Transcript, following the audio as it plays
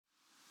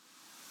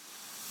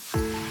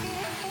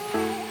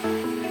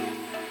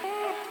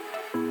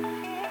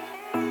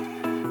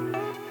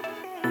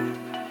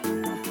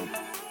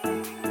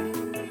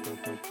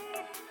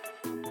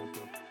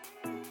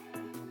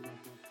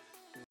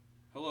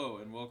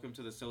welcome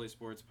to the Celly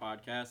Sports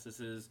Podcast. This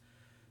is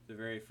the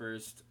very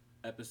first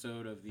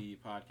episode of the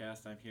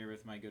podcast. I'm here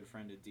with my good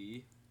friend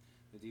Adi.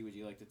 Adi, would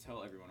you like to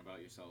tell everyone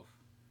about yourself?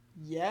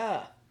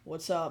 Yeah,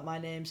 what's up? My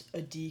name's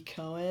Adi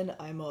Cohen.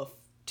 I'm a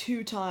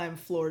two-time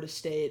Florida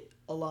State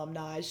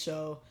alumni,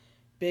 so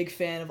big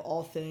fan of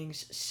all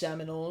things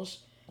Seminoles.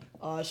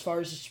 As far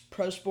as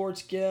pro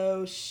sports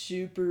go,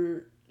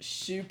 super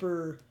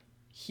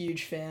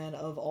huge fan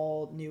of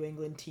all New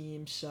England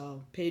teams.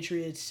 So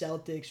Patriots,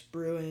 Celtics,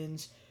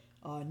 Bruins,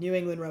 New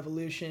England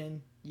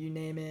Revolution, you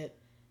name it,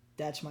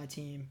 that's my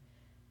team.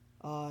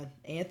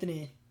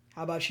 Anthony,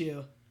 how about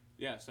you?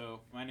 Yeah,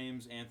 so my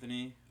name's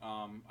Anthony.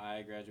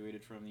 I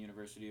graduated from the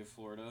University of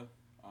Florida.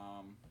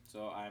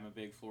 So I'm a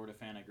big Florida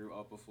fan. I grew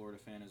up a Florida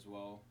fan as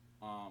well.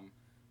 I'm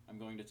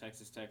going to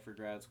Texas Tech for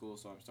grad school,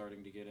 so I'm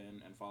starting to get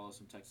in and follow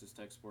some Texas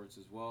Tech sports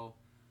as well.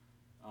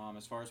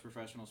 As far as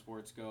professional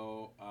sports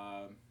go,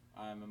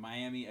 I'm a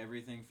Miami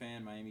everything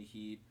fan, Miami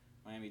Heat,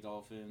 Miami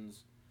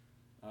Dolphins,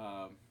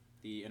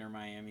 the Inter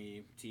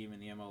Miami team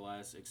in the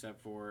MLS,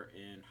 except for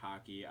in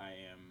hockey, I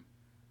am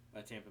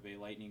a Tampa Bay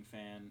Lightning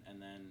fan,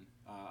 and then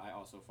I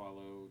also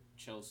follow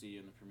Chelsea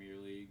in the Premier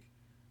League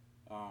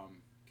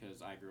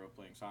because I grew up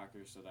playing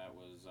soccer, so that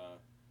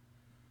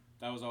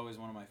was always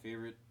one of my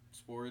favorite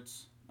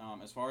sports.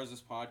 As far as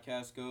this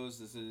podcast goes,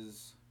 this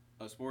is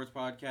a sports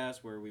podcast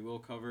where we will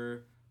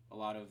cover a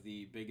lot of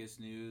the biggest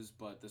news,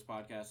 but this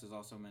podcast is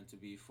also meant to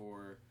be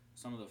for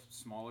some of the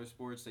smaller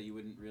sports that you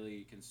wouldn't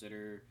really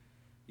consider,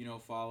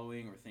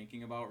 following or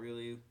thinking about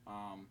really.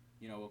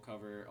 We'll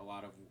cover a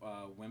lot of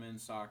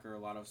women's soccer, a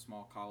lot of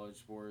small college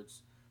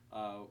sports.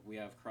 We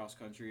have cross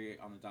country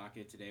on the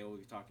docket today. We'll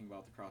be talking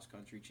about the cross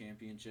country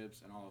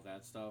championships and all of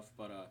that stuff.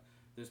 But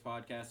this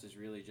podcast is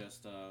really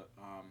just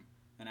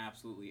an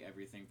absolutely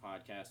everything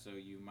podcast. So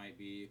you might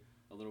be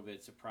a little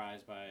bit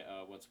surprised by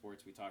what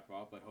sports we talk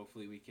about, but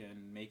hopefully we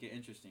can make it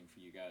interesting for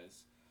you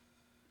guys.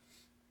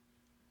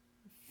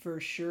 For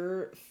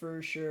sure,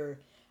 for sure.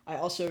 I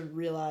also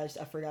realized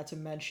I forgot to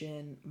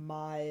mention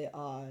my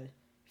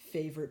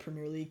favorite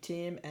Premier League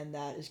team, and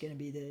that is going to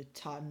be the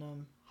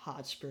Tottenham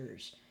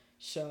Hotspurs.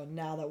 So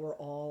now that we're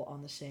all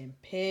on the same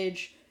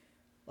page,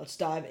 let's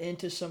dive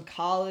into some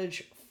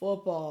college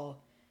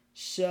football.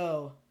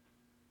 So,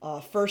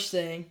 first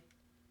thing,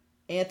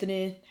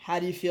 Anthony, how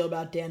do you feel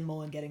about Dan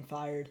Mullen getting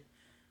fired?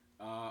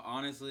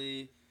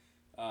 Honestly,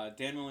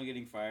 Dan Mullen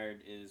getting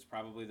fired is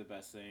probably the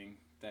best thing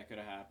that could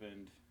have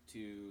happened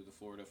to the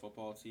Florida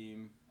football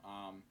team.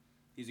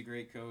 He's a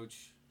great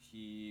coach.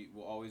 He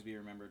will always be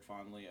remembered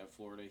fondly at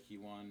Florida. He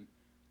won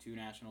 2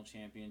 national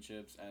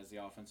championships as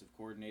the offensive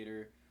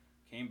coordinator,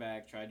 came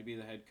back, tried to be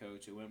the head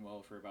coach. It went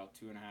well for about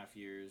 2.5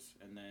 years,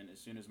 and then as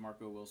soon as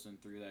Marco Wilson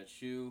threw that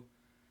shoe,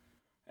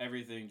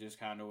 everything just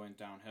kind of went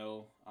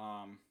downhill.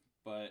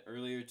 But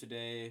earlier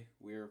today,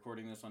 we were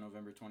recording this on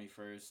November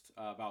 21st.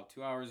 About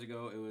 2 hours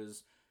ago, it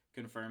was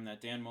confirmed that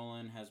Dan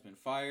Mullen has been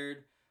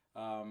fired.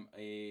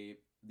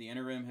 The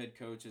interim head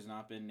coach has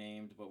not been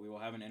named, but we will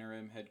have an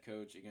interim head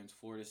coach against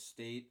Florida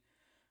State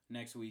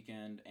next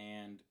weekend,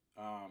 and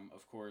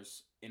of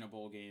course in a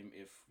bowl game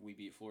if we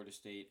beat Florida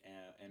State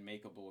and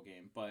make a bowl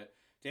game. But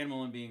Dan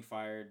Mullen being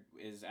fired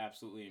is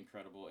absolutely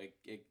incredible.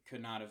 It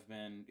couldn't have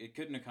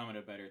come at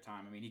a better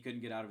time. I mean, he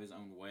couldn't get out of his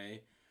own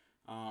way.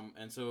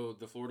 And so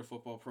the Florida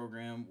football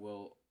program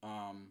will,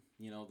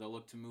 they'll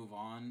look to move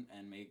on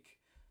and make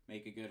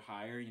a good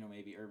hire.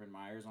 Maybe Urban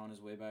Meyer's on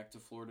his way back to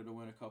Florida to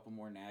win a couple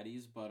more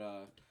natties. But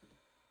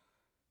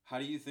how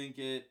do you think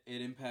it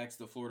impacts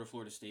the Florida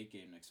State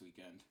game next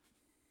weekend?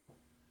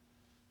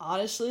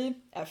 Honestly,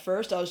 at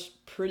first I was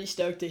pretty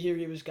stoked to hear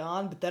he was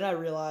gone, but then I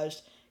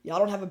realized y'all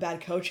don't have a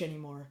bad coach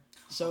anymore.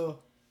 So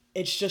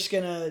it's just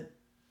gonna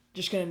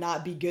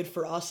not be good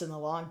for us in the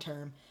long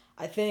term.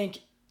 I think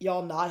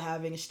y'all not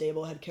having a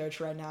stable head coach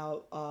right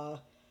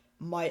now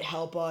might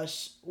help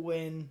us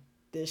win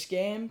this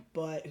game,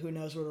 but who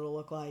knows what it'll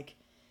look like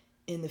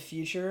in the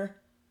future.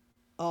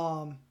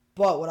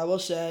 But what I will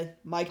say,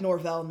 Mike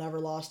Norvell never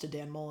lost to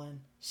Dan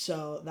Mullen,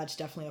 so that's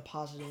definitely a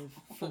positive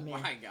for me. Oh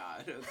my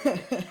God!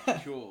 Okay.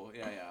 Cool.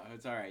 Yeah.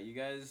 It's all right. You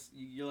guys,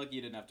 you're lucky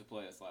you didn't have to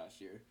play us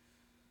last year.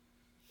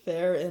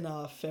 Fair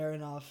enough.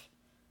 But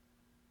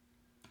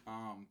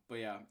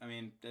yeah, I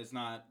mean, there's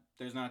not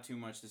too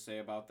much to say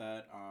about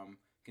that.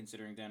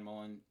 Considering Dan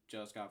Mullen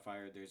just got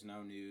fired, there's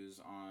no news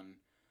on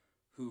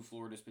who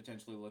Florida's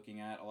potentially looking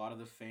at. A lot of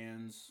the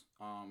fans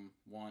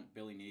want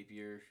Billy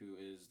Napier, who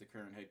is the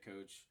current head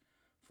coach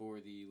for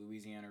the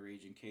Louisiana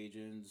Raging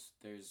Cajuns.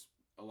 There's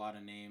a lot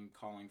of name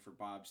calling for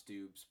Bob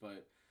Stoops,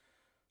 but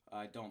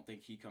I don't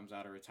think he comes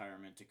out of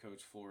retirement to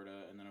coach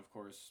Florida. And then, of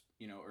course,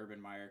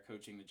 Urban Meyer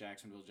coaching the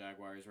Jacksonville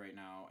Jaguars right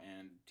now,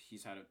 and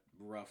he's had a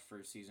rough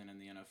first season in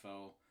the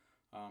NFL.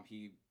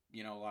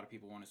 A lot of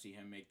people want to see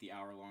him make the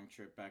hour-long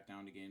trip back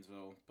down to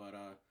Gainesville, but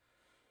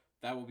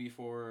that will be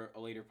for a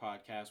later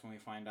podcast when we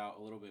find out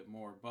a little bit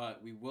more.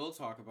 But we will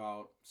talk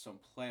about some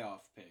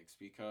playoff picks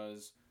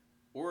because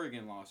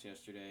Oregon lost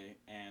yesterday,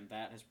 and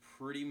that has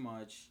pretty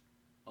much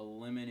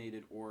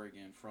eliminated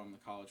Oregon from the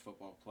college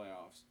football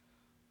playoffs.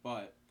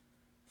 But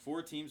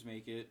 4 teams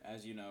make it,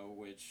 as you know,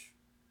 which,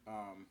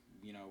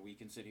 we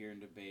can sit here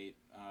and debate.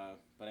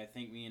 But I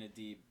think me and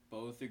Adi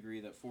both agree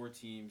that 4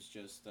 teams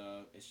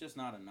it's just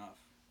not enough.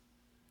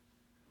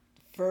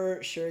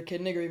 For sure,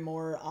 couldn't agree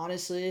more.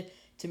 Honestly,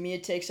 to me,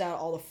 it takes out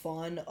all the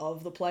fun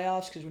of the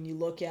playoffs because when you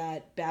look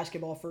at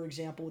basketball, for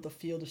example, with a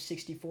field of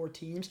 64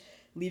 teams,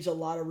 leaves a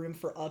lot of room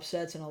for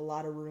upsets and a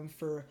lot of room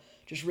for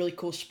just really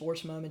cool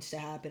sports moments to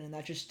happen, and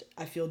that just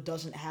I feel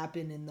doesn't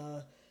happen in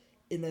the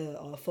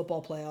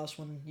football playoffs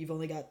when you've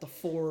only got the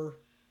 4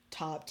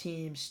 top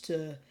teams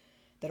to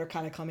that are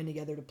kind of coming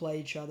together to play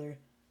each other.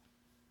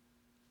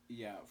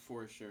 Yeah,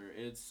 for sure.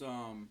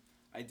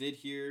 I did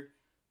hear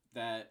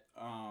that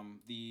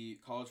the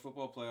college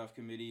football playoff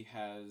committee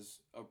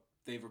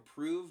they've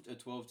approved a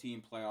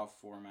 12-team playoff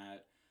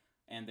format,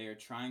 and they are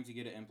trying to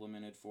get it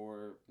implemented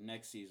for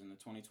next season, the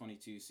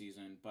 2022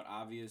 season. But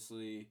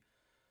obviously,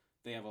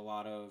 they have a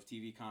lot of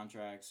TV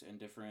contracts and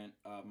different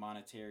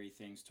monetary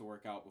things to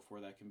work out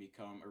before that can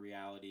become a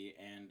reality.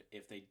 And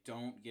if they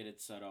don't get it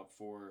set up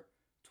for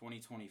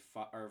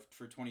 2025 or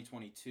for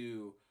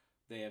 2022,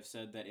 they have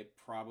said that it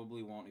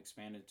probably won't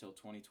expand until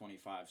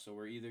 2025. So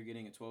we're either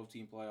getting a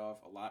 12-team playoff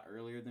a lot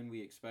earlier than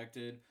we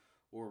expected,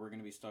 or we're going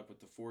to be stuck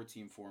with the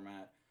 4-team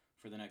format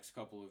for the next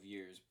couple of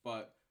years.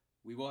 But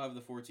we will have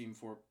the 4-team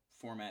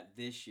format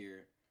this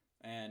year,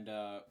 and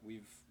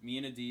me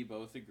and Adi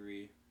both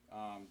agree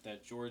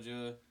that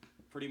Georgia,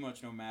 pretty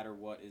much no matter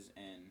what, is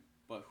in.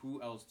 But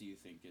who else do you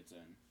think gets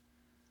in?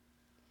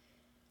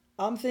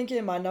 I'm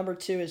thinking my number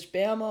 2 is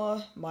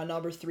Bama, my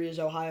number 3 is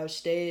Ohio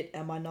State,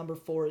 and my number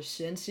 4 is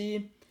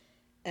Cincy.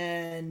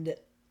 And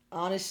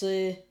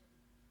honestly,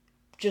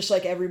 just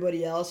like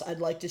everybody else, I'd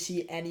like to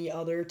see any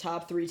other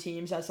top 3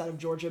 teams outside of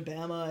Georgia,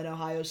 Bama, and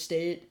Ohio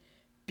State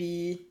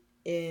be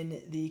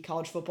in the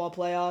college football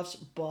playoffs,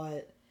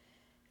 but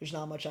there's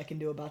not much I can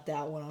do about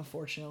that one,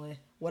 unfortunately.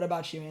 What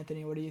about you,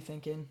 Anthony? What are you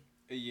thinking?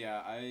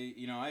 Yeah,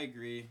 I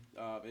agree.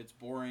 It's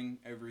boring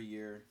every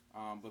year.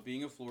 But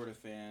being a Florida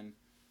fan,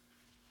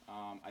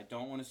 I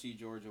don't want to see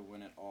Georgia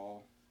win at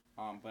all.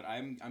 But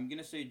I'm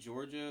gonna say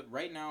Georgia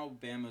right now.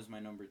 Bama's my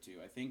number 2.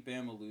 I think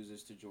Bama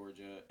loses to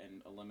Georgia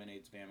and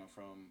eliminates Bama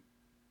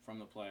from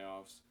the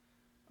playoffs.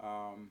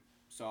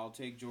 So I'll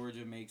take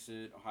Georgia makes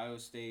it. Ohio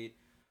State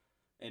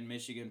and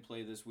Michigan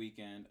play this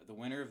weekend. The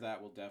winner of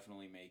that will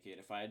definitely make it.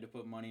 If I had to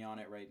put money on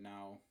it right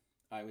now,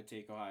 I would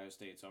take Ohio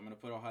State. So I'm gonna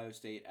put Ohio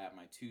State at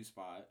my 2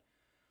 spot.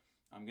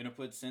 I'm gonna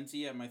put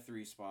Cincy at my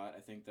 3 spot. I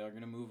think they're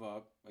gonna move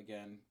up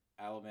again.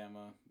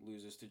 Alabama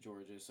loses to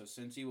Georgia, so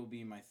Cincy will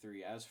be my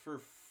 3. As for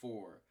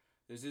 4,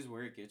 this is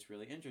where it gets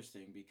really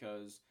interesting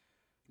because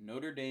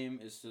Notre Dame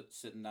is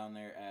sitting down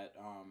there at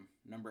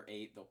number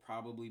 8. They'll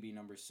probably be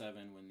number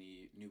 7 when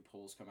the new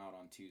polls come out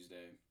on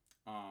Tuesday.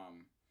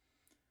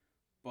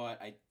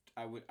 But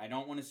I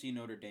don't want to see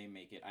Notre Dame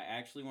make it.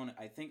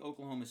 I think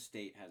Oklahoma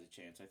State has a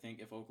chance. I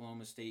think if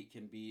Oklahoma State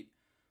can beat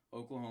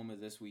Oklahoma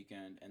this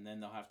weekend, and then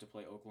they'll have to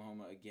play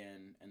Oklahoma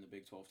again in the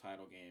Big 12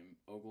 title game,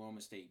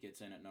 Oklahoma State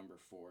gets in at number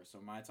 4. So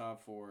my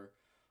top 4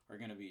 are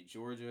going to be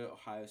Georgia,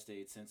 Ohio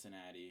State,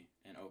 Cincinnati,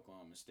 and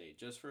Oklahoma State,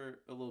 just for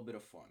a little bit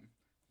of fun.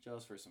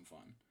 Just for some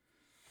fun.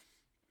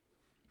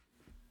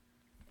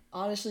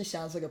 Honestly,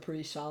 sounds like a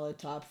pretty solid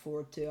top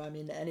 4, too. I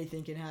mean,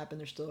 anything can happen.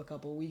 There's still a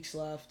couple weeks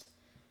left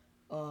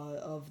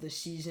of the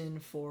season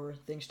for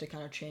things to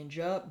kind of change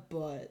up,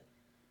 but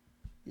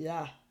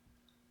yeah.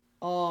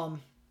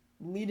 Um,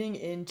 Leading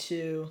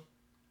into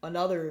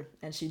another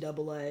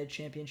NCAA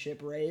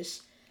championship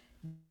race,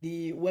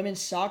 the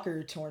women's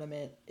soccer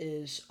tournament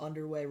is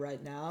underway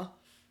right now,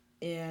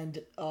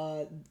 and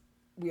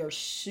we are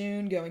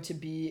soon going to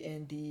be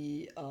in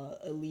the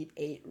Elite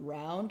Eight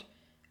round.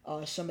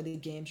 Some of the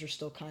games are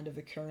still kind of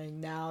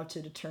occurring now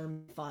to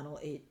determine the final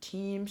 8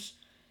 teams.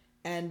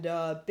 And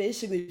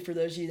basically, for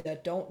those of you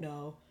that don't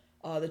know,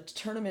 the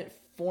tournament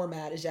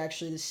format is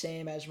actually the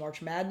same as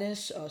March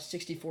Madness.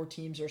 64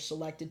 teams are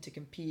selected to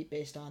compete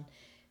based on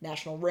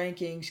national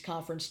rankings,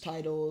 conference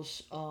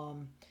titles,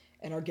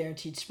 and are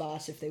guaranteed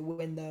spots if they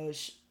win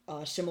those,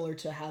 similar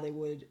to how they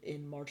would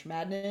in March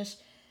Madness.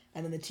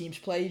 And then the teams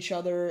play each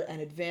other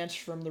and advance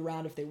from the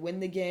round if they win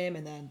the game,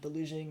 and then the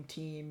losing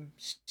team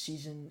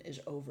season is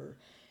over.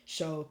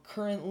 So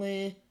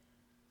currently,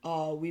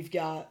 we've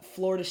got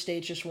Florida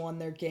State just won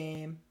their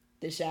game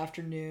this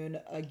afternoon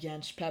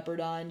against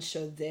Pepperdine,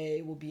 so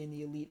they will be in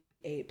the Elite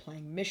Eight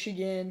playing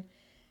Michigan.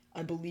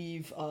 I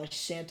believe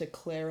Santa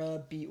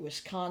Clara beat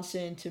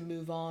Wisconsin to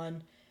move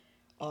on.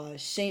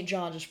 St.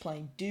 John's is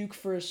playing Duke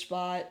for a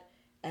spot,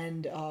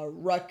 and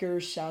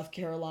Rutgers, South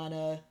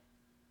Carolina,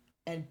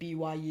 and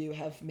BYU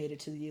have made it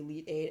to the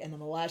Elite Eight. And then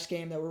the last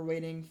game that we're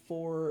waiting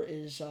for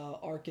is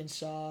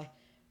Arkansas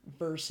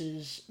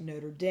versus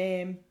Notre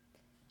Dame.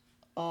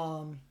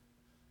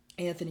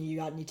 Anthony, you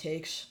got any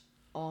takes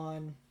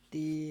on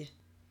the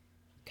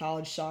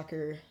college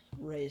soccer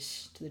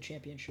race to the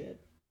championship?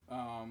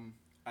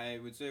 I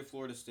would say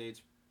Florida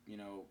State's,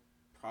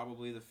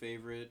 probably the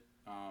favorite.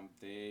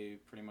 They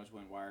pretty much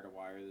went wire to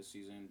wire this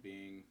season,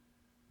 being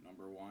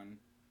number 1.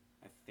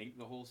 I think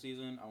the whole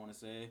season, I want to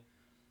say.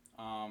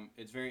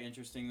 It's very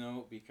interesting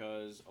though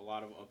because a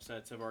lot of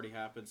upsets have already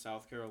happened.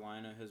 South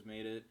Carolina has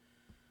made it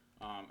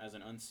as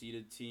an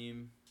unseeded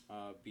team,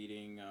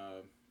 beating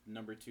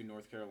number two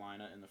North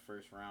Carolina in the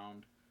first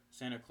round.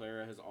 Santa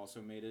Clara has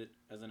also made it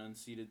as an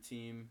unseeded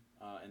team,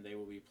 and they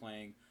will be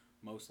playing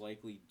most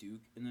likely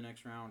Duke in the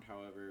next round.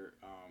 However,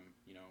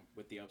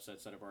 with the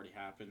upsets that have already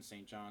happened,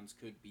 St. John's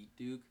could beat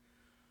Duke.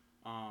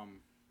 Um,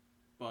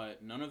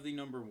 but none of the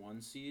number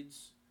one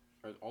seeds,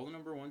 are all the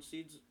number one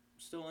seeds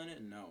still in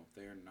it? No,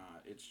 they are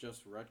not. It's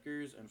just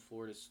Rutgers and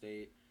Florida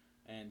State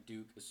and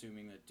Duke,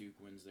 assuming that Duke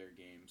wins their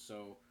game.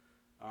 So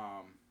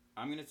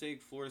I'm going to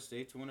take Florida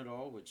State to win it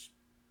all, which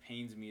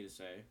pains me to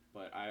say,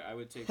 but I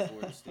would take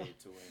Florida State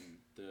to win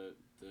the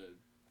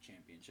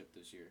championship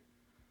this year.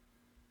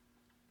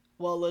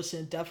 Well,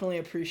 listen, definitely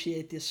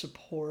appreciate the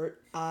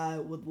support. I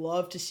would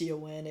love to see a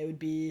win. It would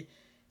be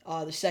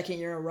the second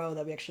year in a row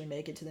that we actually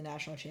make it to the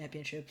national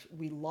championships.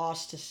 We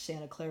lost to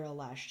Santa Clara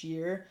last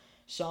year,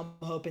 so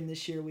I'm hoping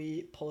this year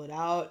we pull it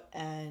out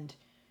and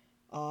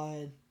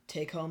uh,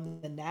 take home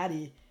the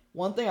natty.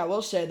 One thing I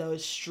will say though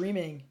is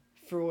streaming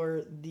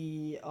for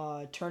the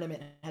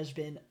tournament has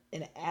been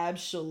an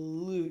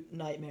absolute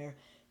nightmare.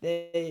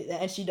 The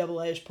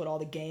NCAA has put all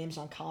the games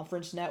on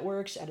conference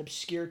networks at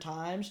obscure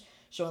times,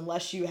 so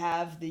unless you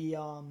have the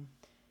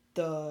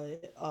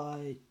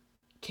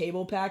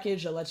cable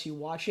package that lets you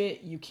watch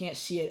it, you can't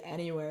see it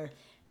anywhere.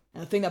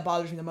 And the thing that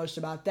bothers me the most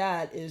about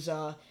that is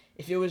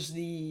if it was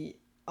the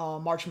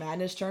March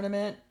Madness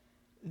tournament,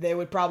 they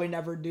would probably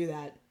never do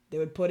that. They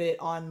would put it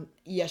on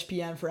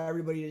ESPN for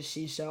everybody to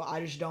see. So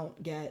I just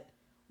don't get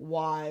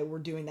why we're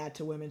doing that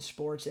to women's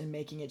sports and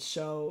making it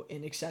so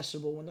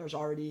inaccessible when there's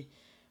already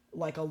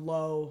like a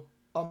low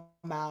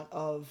amount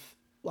of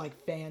like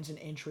fans and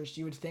interest.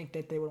 You would think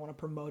that they would want to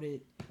promote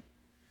it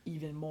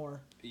even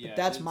more. But Yeah,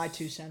 that's my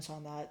 2 cents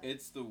on that.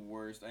 it's the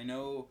worst. I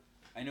know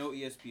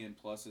ESPN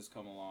Plus has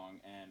come along,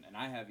 and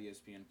I have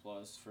ESPN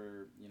Plus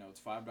for it's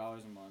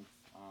 $5 a month,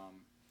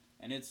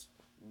 and it's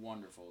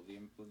wonderful.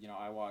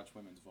 I watch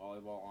women's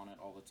volleyball on it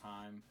all the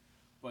time,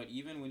 but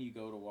even when you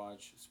go to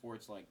watch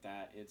sports like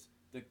that, it's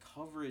the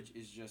coverage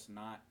is just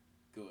not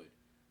good.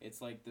 It's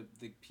like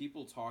the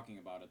people talking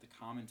about it, the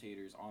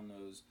commentators on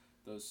those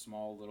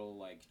small little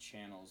like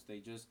channels,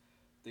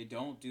 they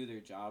don't do their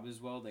job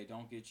as well. They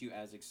don't get you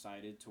as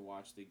excited to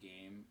watch the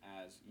game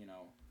as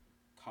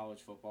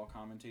college football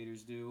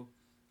commentators do.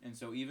 And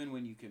so even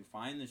when you can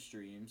find the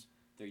streams,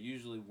 they're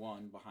usually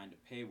one behind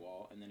a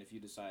paywall. And then if you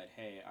decide,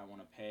 hey, I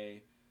want to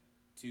pay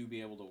to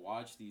be able to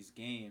watch these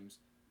games,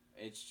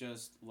 it's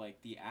just like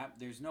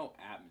there's no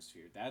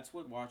atmosphere. That's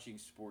what watching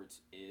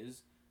sports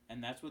is,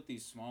 and that's what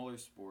these smaller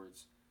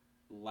sports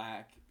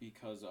lack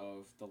because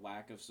of the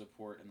lack of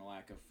support and the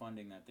lack of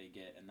funding that they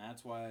get. And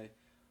that's why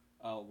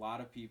a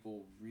lot of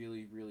people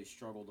really, really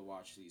struggle to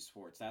watch these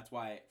sports. That's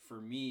why, for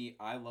me,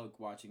 I love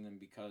watching them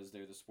because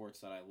they're the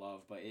sports that I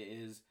love. But it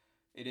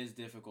is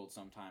difficult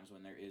sometimes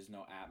when there is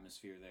no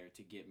atmosphere there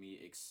to get me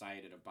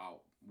excited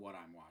about what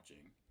I'm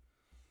watching.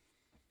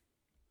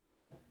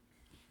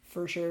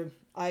 For sure.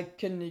 I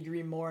couldn't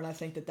agree more, and I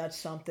think that that's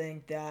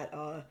something that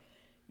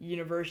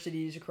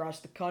universities across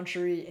the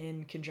country,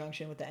 in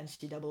conjunction with the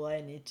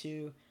NCAA, need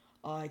to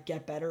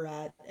get better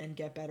at and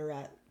get better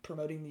at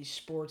promoting these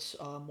sports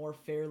more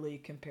fairly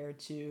compared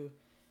to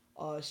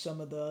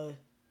some of the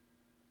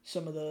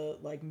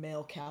like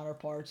male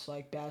counterparts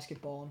like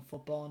basketball and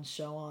football and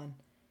so on.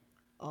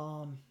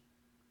 Um,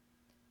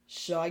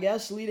 so I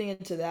guess leading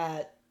into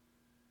that,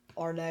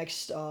 our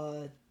next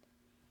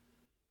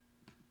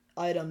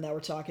item that we're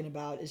talking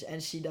about is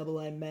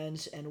NCAA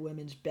men's and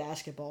women's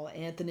basketball.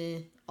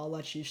 Anthony, I'll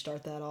let you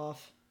start that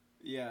off.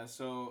 Yeah,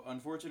 so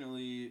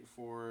unfortunately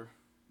for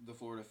the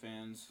Florida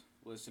fans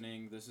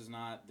listening, this is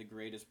not the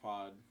greatest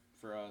pod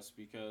for us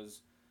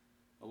because,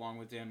 along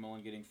with Dan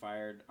Mullen getting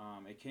fired,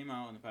 it came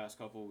out in the past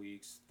couple of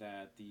weeks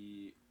that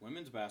the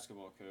women's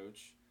basketball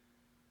coach,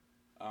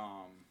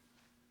 um,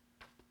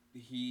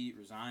 he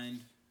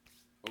resigned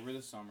over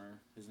the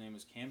summer. His name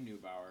was Cam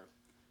Newbauer.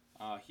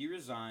 He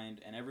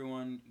resigned, and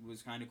everyone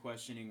was kind of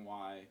questioning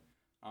why.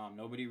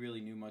 Nobody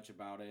really knew much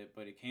about it,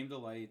 but it came to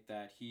light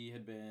that he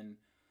had been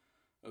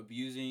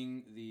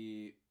abusing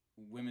the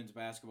women's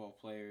basketball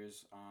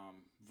players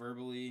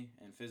verbally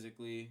and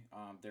physically.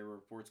 There were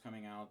reports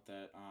coming out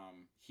that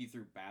he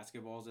threw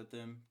basketballs at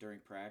them during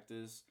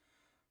practice.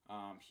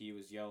 He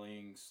was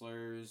yelling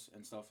slurs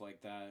and stuff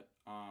like that.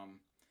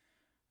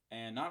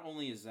 And not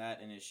only is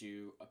that an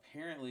issue,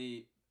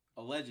 apparently,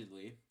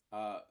 allegedly,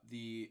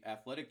 the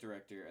athletic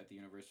director at the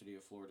University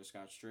of Florida,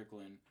 Scott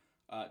Strickland,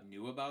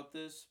 knew about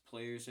this.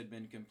 Players had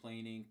been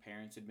complaining,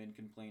 parents had been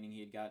complaining, he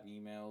had gotten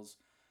emails,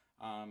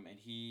 and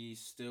he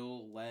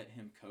still let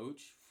him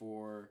coach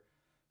for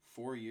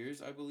 4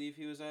 years, I believe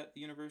he was at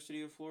the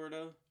University of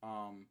Florida.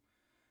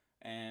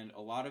 And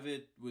a lot of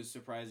it was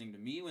surprising to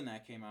me when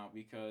that came out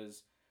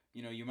because,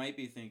 you might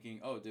be thinking,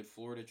 oh, did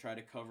Florida try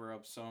to cover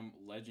up some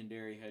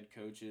legendary head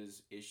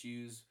coach's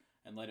issues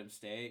and let him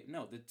stay?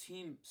 No, the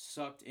team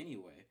sucked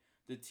anyway.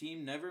 The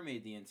team never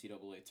made the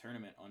NCAA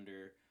tournament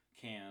under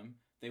Cam.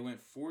 They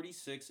went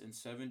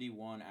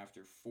 46-71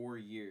 after 4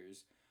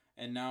 years.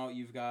 And now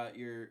you've got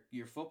your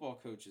football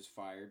coach is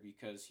fired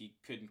because he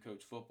couldn't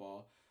coach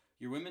football.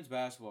 Your women's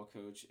basketball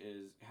coach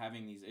is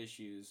having these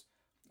issues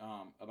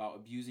about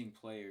abusing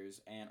players,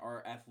 and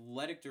our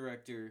athletic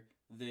director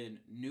then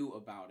knew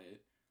about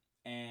it,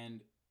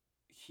 and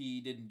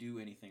he didn't do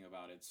anything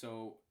about it.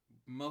 So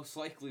most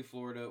likely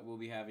Florida will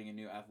be having a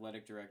new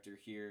athletic director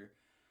here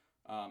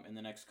in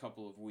the next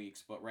couple of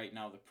weeks. But right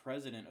now the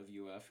president of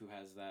UF, who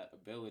has that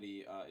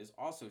ability, is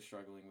also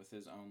struggling with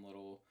his own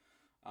little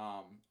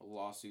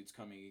lawsuits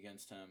coming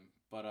against him.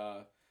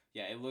 But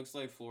yeah, it looks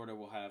like Florida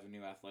will have a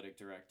new athletic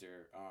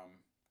director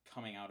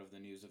coming out of the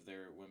news of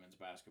their women's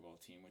basketball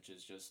team, which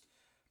is just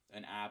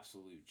an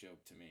absolute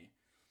joke to me.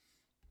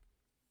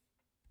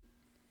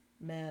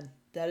 Man,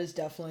 that is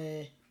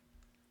definitely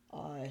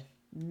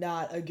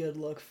not a good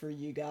look for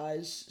you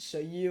guys. So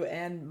you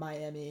and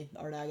Miami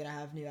are now going to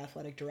have new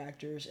athletic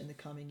directors in the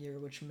coming year,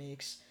 which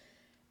makes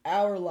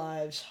our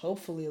lives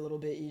hopefully a little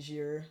bit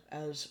easier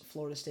as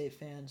Florida State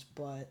fans.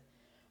 But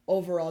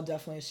overall,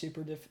 definitely a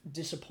super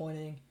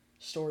disappointing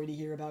story to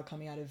hear about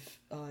coming out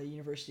of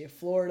University of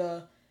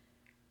Florida.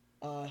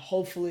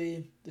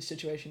 Hopefully the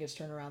situation gets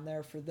turned around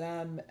there for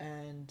them,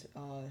 and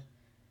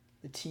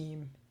the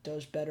team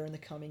does better in the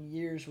coming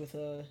years with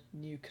a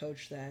new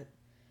coach that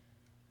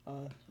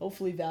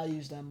hopefully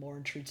values them more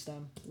and treats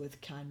them with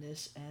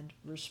kindness and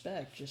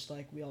respect, just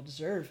like we all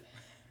deserve.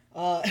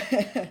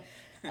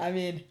 I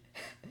mean,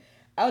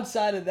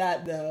 outside of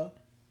that, though,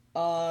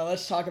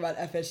 let's talk about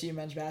FSU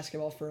men's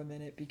basketball for a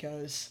minute,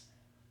 because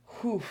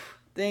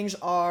things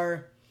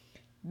are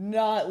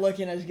not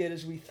looking as good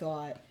as we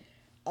thought.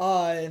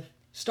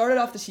 Started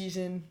off the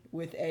season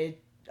with a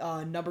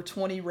number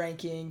 20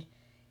 ranking,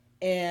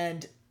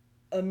 and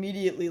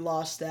immediately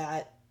lost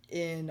that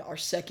in our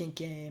second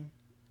game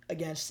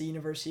against the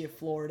University of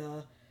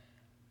Florida,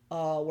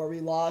 where we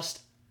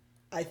lost,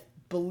 I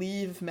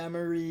believe, if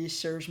memory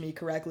serves me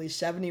correctly,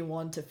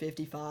 71-55. That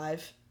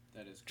is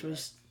correct. Which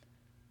was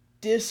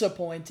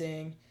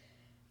disappointing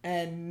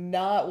and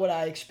not what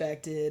I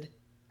expected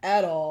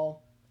at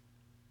all.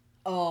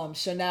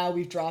 So now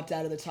we've dropped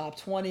out of the top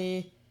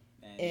 20.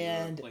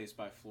 And you were replaced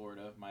by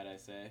Florida, might I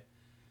say.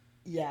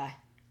 Yeah,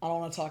 I don't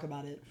want to talk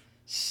about it.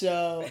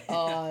 So,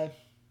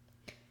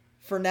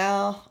 for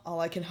now, all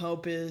I can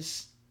hope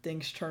is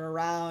things turn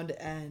around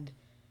and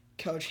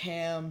Coach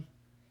Ham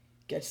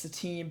gets the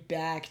team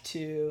back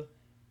to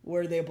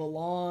where they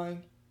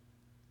belong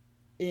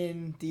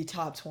in the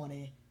top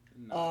 20.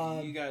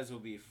 No, you guys will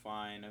be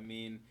fine. I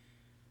mean,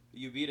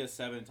 you beat us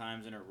 7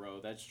 times in a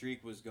row. That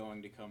streak was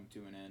going to come to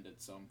an end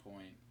at some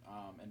point.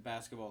 And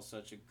basketball is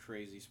such a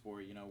crazy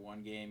sport. You know,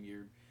 one game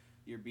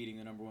you're beating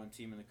the number 1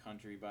 team in the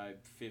country by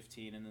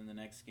 15, and then the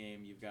next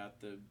game you've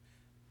got the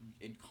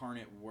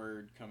incarnate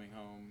Word coming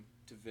home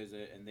to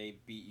visit, and they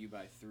beat you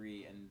by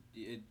 3. And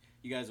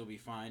you guys will be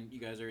fine. You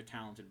guys are a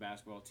talented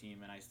basketball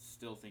team, and I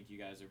still think you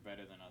guys are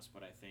better than us.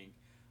 But I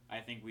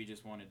think we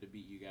just wanted to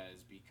beat you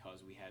guys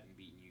because we hadn't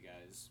beaten you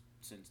guys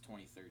since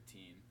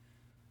 2013.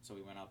 So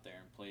we went out there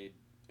and played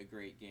a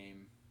great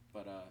game.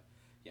 But,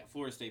 yeah,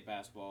 Florida State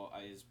basketball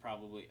is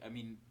probably,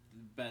 the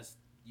best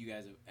you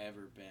guys have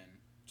ever been.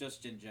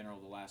 Just in general,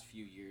 the last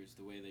few years,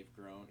 the way they've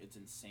grown, it's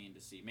insane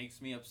to see. It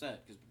makes me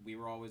upset because we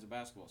were always a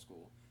basketball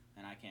school,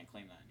 and I can't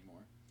claim that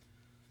anymore.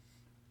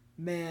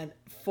 Man,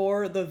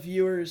 for the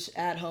viewers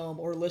at home,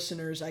 or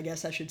listeners, I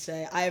guess I should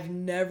say, I have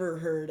never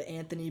heard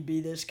Anthony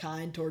be this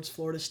kind towards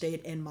Florida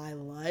State in my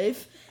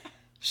life.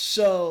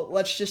 So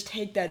let's just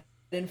take that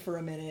in for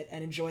a minute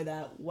and enjoy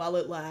that while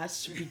it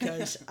lasts,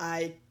 because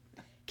I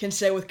can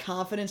say with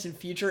confidence in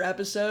future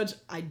episodes,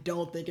 I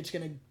don't think it's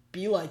going to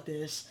be like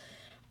this.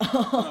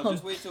 No,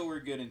 just wait till we're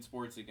good in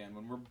sports again.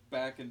 When we're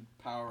back in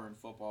power in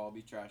football, I'll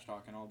be trash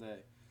talking all day.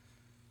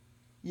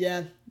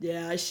 Yeah,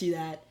 I see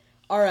that.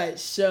 All right,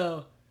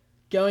 so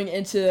going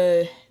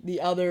into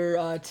the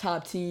other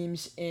top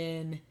teams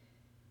in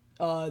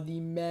the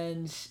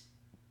men's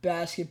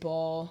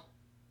basketball,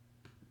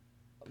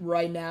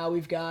 right now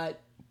we've got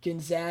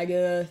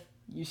Gonzaga,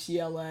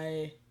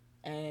 UCLA,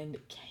 and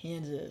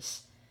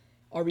Kansas.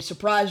 Are we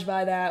surprised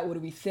by that? What do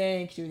we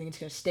think? Do we think it's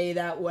going to stay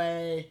that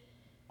way?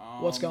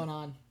 What's going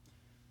on?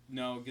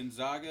 No,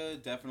 Gonzaga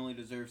definitely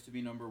deserves to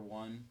be number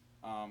 1.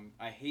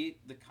 I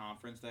hate the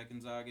conference that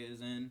Gonzaga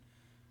is in.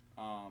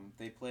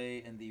 They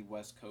play in the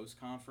West Coast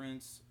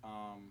Conference.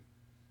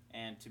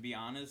 And to be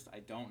honest, I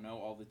don't know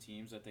all the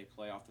teams that they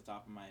play off the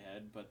top of my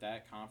head, but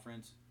that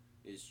conference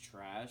is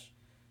trash.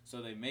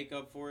 So they make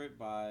up for it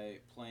by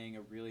playing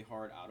a really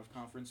hard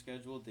out-of-conference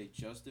schedule. They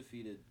just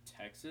defeated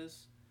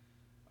Texas.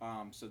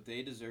 So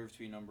they deserve to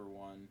be number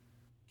 1.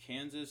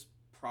 Kansas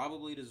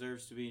probably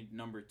deserves to be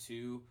number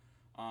 2.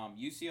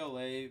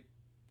 UCLA,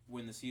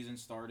 when the season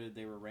started,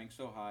 they were ranked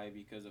so high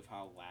because of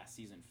how last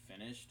season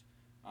finished.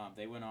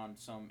 They went on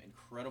some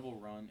incredible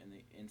run in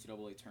the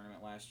NCAA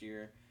tournament last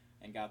year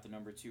and got the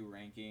number 2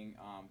 ranking.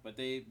 But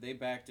they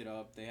backed it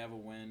up. They have a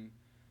win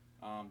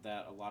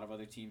that a lot of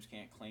other teams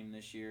can't claim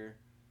this year.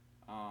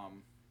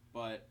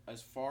 But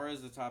as far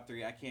as the top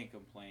three, I can't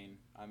complain.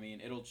 I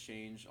mean, it'll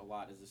change a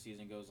lot as the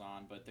season goes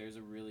on, but there's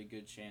a really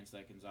good chance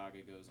that Gonzaga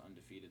goes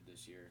undefeated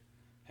this year,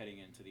 heading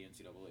into the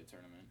NCAA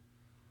tournament.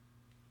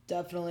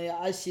 Definitely,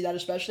 I see that,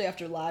 especially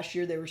after last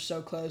year. They were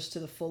so close to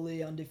the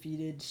fully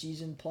undefeated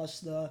season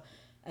plus the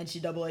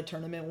NCAA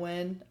tournament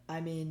win.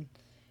 I mean,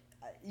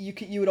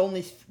 you would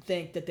only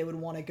think that they would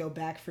want to go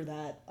back for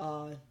that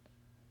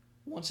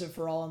once and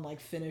for all and like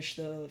finish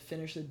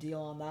the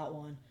deal on that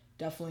one.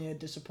 Definitely a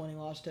disappointing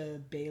loss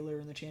to Baylor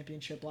in the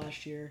championship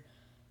last year.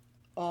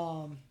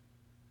 Um,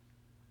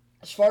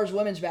 as far as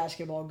women's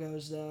basketball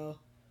goes, though,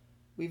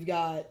 we've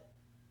got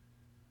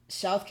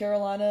South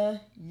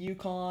Carolina,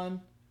 UConn,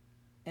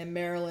 and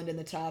Maryland in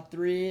the top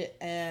three.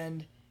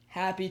 And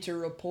happy to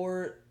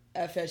report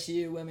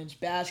FSU women's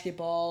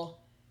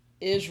basketball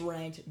is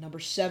ranked number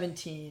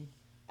 17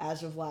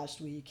 as of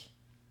last week.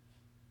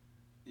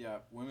 Yeah,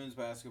 women's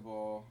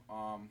basketball.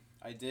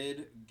 I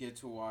did get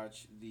to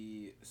watch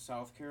the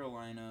South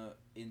Carolina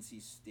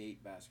NC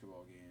State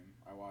basketball game.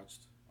 I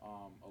watched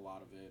a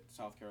lot of it.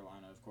 South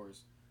Carolina, of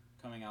course,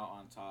 coming out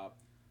on top.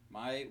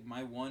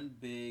 My one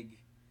big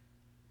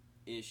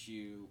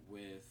issue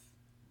with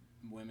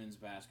women's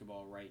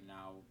basketball right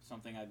now,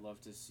 something I'd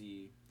love to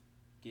see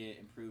get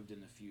improved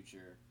in the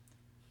future,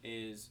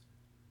 is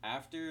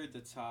after the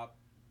top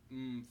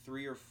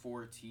three or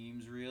four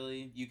teams,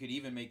 really. You could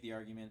even make the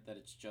argument that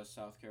it's just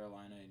South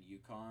Carolina and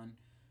UConn.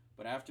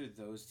 But after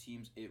those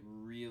teams, it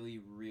really,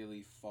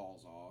 really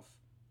falls off.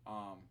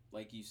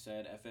 Like you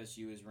said,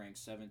 FSU is ranked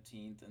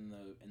 17th in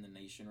the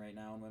nation right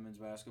now in women's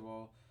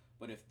basketball.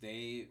 But if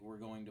they were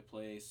going to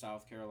play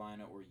South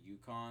Carolina or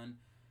UConn,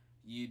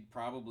 you'd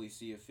probably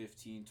see a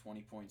 15,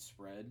 20-point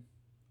spread.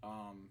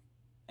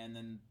 And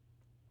then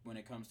when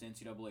it comes to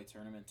NCAA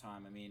tournament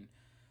time, I mean,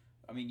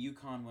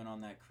 UConn went on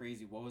that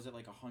crazy, what was it,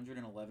 like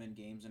 111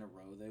 games in a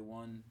row they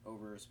won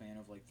over a span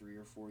of like 3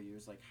 or 4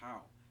 years? Like,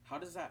 how? How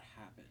does that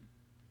happen?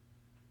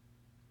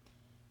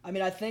 I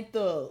mean, I think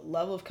the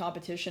level of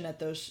competition at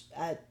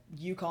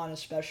UConn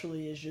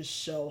especially is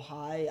just so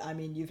high. I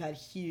mean, you've had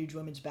huge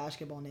women's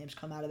basketball names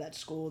come out of that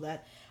school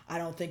that I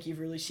don't think you've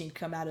really seen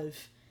come out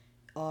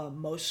of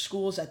most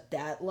schools at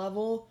that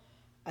level.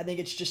 I think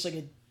it's just like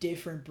a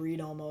different breed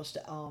almost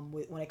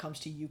when it comes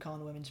to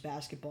UConn women's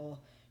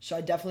basketball. So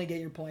I definitely get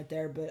your point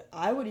there, but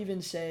I would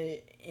even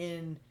say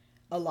in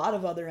a lot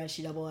of other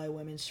NCAA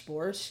women's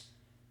sports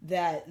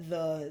that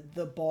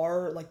the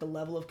bar, like the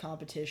level of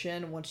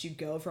competition, once you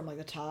go from like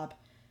the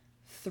top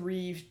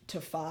 3 to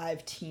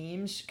 5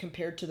 teams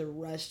compared to the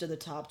rest of the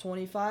top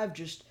 25,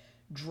 just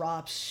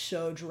drops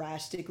so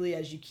drastically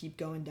as you keep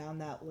going down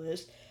that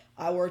list.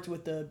 I worked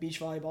with the beach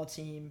volleyball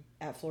team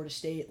at Florida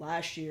State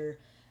last year,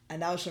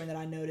 and that was something that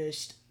I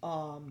noticed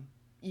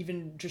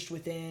even just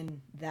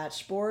within that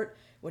sport.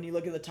 When you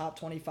look at the top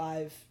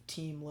 25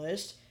 team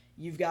list,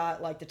 you've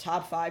got like the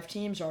top 5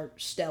 teams are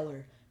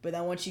stellar. But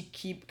then once you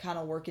keep kind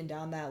of working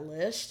down that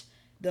list,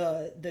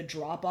 the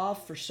drop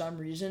off for some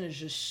reason is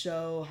just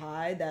so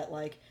high that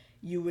like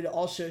you would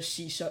also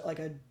see like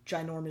a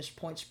ginormous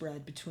point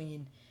spread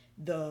between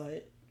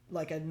the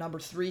like a number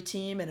 3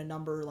 team and a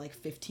number like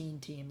 15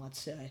 team,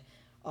 let's say,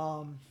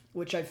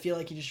 which I feel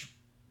like you just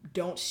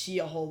don't see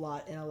a whole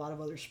lot in a lot of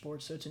other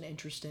sports. So it's an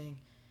interesting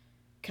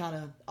kind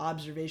of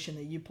observation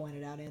that you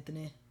pointed out,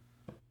 Anthony.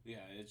 Yeah,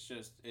 it's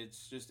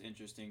just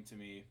interesting to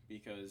me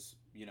because,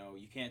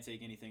 you can't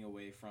take anything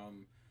away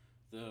from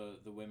the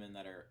women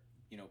that are,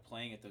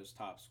 playing at those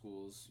top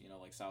schools,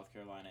 like South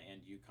Carolina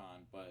and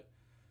UConn, but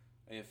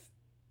if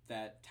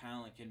that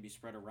talent can be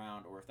spread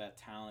around or if that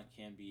talent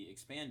can be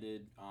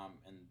expanded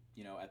and,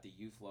 at the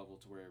youth level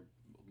to where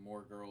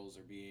more girls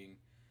are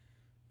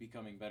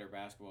becoming better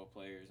basketball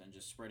players and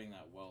just spreading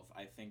that wealth,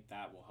 I think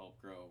that will help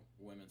grow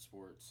women's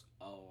sports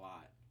a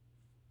lot.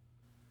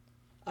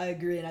 I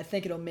agree, and I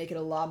think it'll make it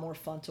a lot more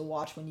fun to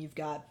watch when you've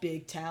got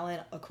big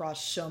talent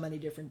across so many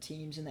different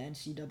teams in the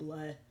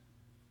NCAA.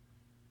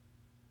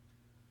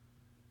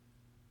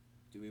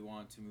 Do we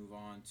want to move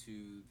on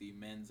to the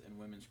men's and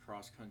women's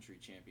cross-country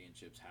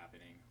championships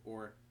happening?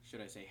 Or should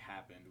I say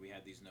happened? We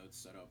had these notes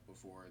set up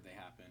before they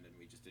happened, and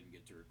we just didn't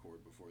get to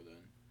record before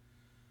then.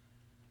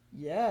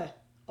 Yeah,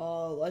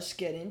 let's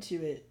get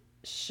into it.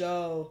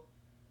 So,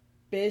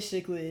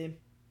 basically,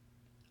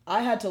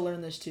 I had to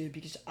learn this too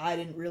because I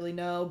didn't really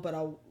know, but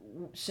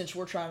since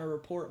we're trying to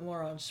report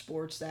more on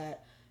sports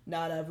that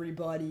not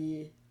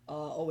everybody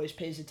always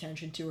pays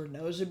attention to or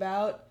knows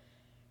about,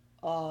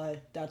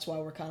 that's why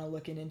we're kind of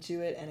looking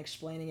into it and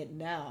explaining it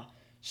now.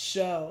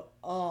 So,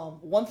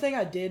 one thing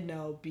I did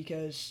know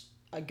because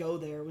I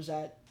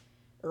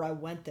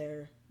went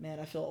there, man,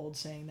 I feel old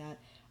saying that,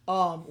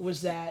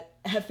 was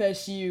that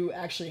FSU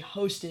actually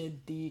hosted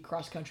the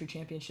cross-country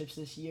championships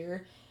this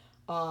year.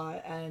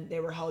 And they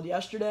were held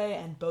yesterday,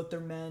 and both their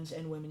men's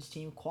and women's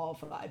team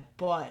qualified.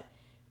 But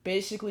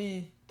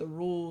basically, the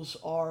rules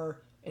are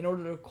in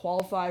order to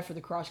qualify for the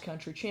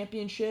cross-country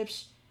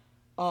championships,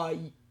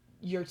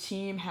 your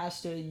team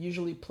has to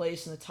usually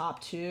place in the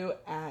top 2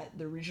 at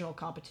the regional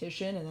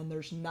competition, and then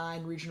there's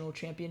 9 regional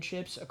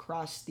championships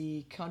across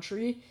the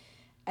country.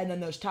 and then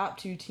those top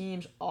 2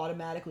 teams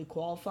automatically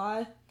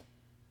qualify.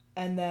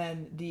 And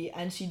then the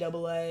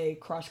NCAA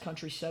cross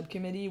country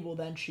subcommittee will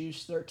then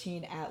choose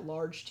 13 at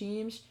large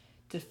teams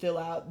to fill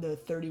out the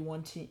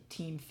 31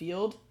 team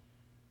field.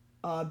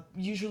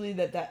 Usually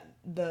that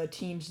the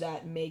teams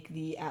that make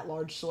the at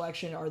large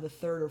selection are the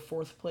third or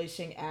fourth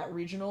placing at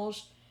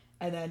regionals,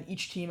 and then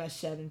each team has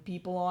 7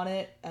 people on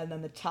it, and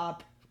then the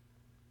top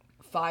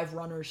 5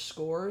 runners'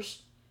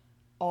 scores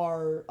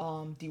are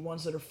the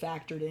ones that are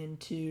factored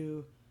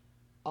into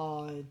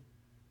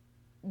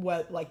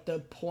what like the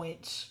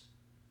points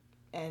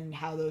and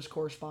how those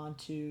correspond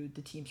to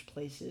the team's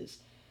places.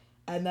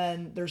 And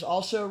then there's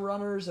also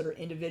runners that are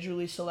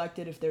individually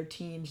selected if their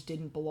teams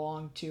didn't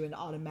belong to an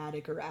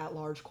automatic or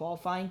at-large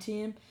qualifying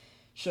team.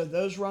 So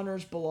those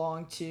runners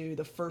belong to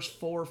the first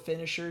 4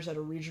 finishers at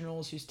a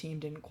regionals whose team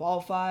didn't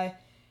qualify.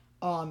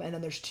 And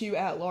then there's 2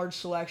 at-large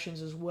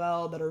selections as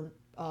well that are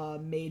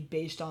made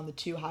based on the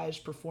 2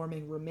 highest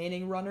performing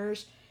remaining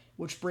runners,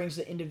 which brings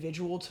the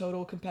individual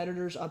total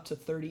competitors up to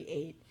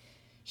 38.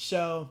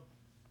 So,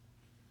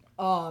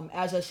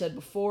 as I said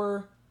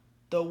before,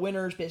 the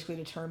winner is basically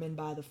determined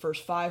by the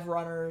first 5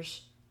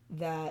 runners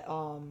that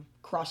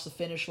cross the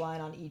finish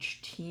line on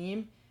each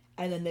team,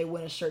 and then they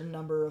win a certain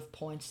number of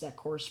points that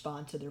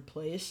correspond to their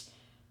place,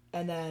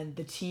 and then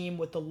the team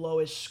with the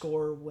lowest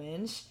score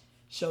wins.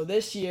 So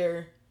this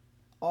year,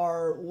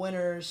 our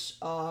winners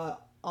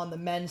on the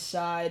men's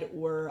side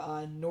were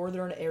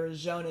Northern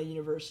Arizona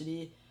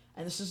University,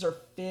 and this is their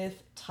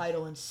 5th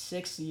title in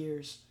 6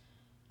 years.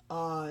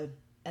 And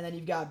then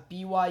you've got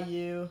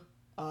BYU,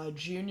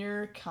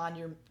 Junior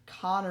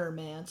Connor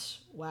Mance,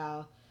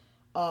 wow,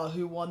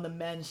 who won the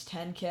men's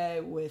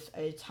 10K with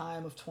a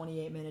time of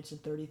 28 minutes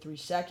and 33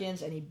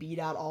 seconds, and he beat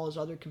out all his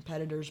other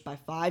competitors by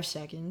 5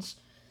 seconds.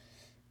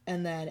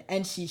 And then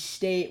NC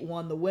State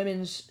won the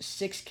women's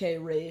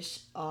 6K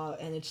race,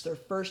 and it's their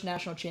first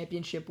national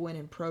championship win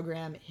in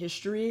program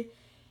history.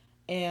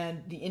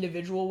 And the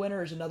individual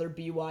winner is another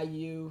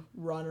BYU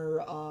runner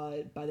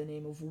by the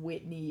name of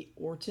Whitney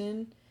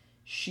Orton.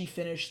 She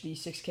finished the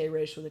 6K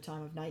race with a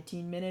time of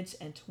 19 minutes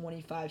and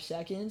 25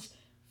 seconds,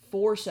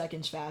 4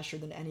 seconds faster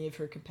than any of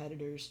her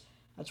competitors.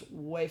 That's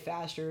way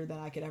faster than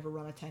I could ever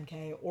run a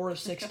 10K or a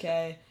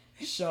 6K.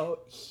 So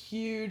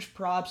huge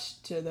props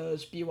to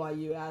those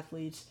BYU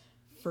athletes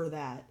for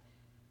that.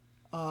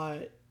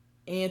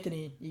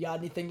 Anthony, you got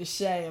anything to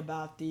say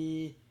about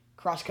the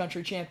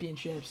cross-country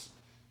championships?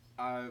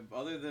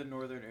 Other than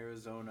Northern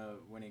Arizona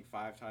winning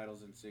 5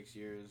 titles in 6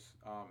 years,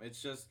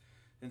 it's just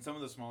in some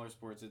of the smaller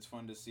sports, it's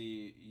fun to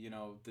see,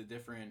 the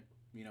different,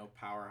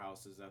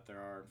 powerhouses that there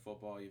are in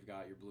football. You've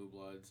got your blue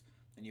bloods,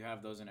 and you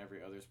have those in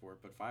every other sport.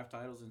 But 5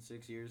 titles in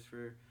 6 years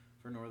for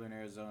Northern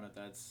Arizona,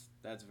 that's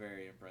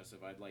very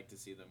impressive. I'd like to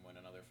see them win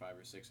another 5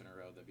 or 6 in a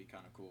row. That'd be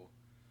kind of cool.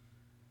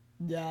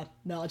 Yeah,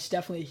 no, it's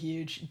definitely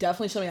huge.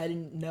 Definitely something I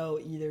didn't know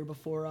either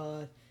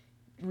before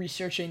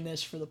researching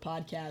this for the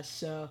podcast.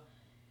 So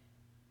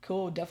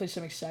cool. Definitely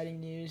some exciting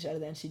news out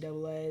of the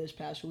NCAA this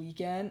past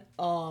weekend.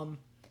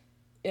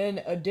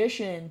 In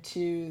addition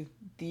to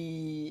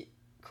the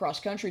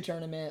cross-country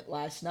tournament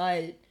last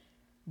night,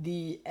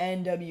 the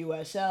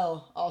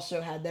NWSL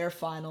also had their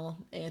final.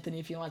 Anthony,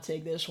 if you want to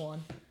take this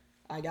one,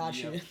 I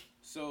got you.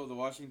 So the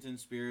Washington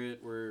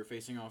Spirit were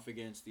facing off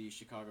against the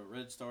Chicago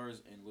Red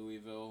Stars in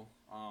Louisville.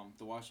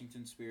 The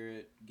Washington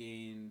Spirit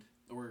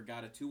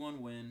got a 2-1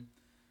 win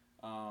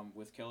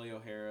with Kelly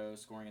O'Hara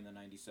scoring in the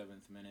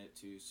 97th minute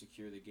to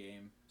secure the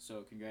game.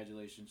 So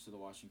congratulations to the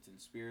Washington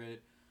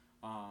Spirit.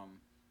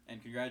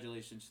 And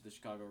congratulations to the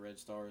Chicago Red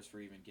Stars for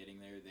even getting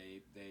there.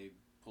 They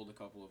pulled a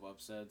couple of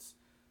upsets.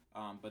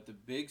 But the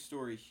big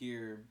story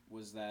here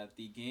was that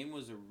the game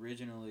was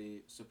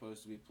originally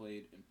supposed to be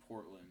played in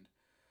Portland.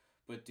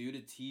 But due to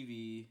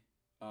TV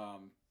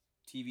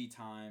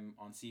time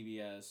on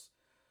CBS,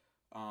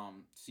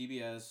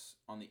 CBS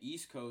on the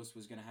East Coast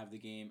was going to have the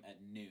game at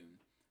noon.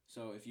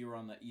 So if you were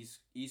on the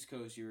East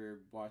Coast, you were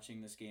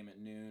watching this game at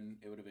noon,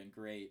 it would have been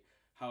great.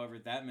 However,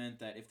 that meant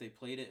that if they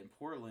played it in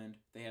Portland,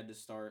 they had to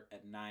start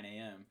at 9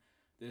 a.m.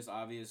 This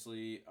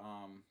obviously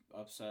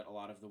upset a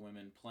lot of the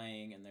women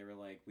playing, and they were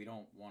like, we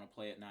don't want to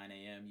play at 9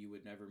 a.m. You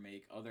would never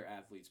make other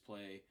athletes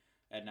play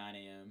at 9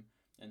 a.m.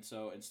 And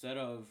so instead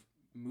of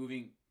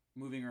moving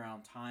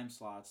around time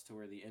slots to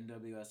where the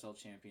NWSL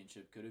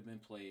Championship could have been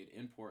played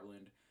in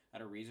Portland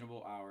at a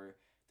reasonable hour,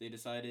 they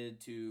decided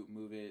to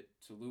move it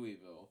to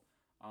Louisville.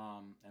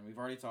 And we've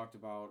already talked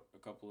about a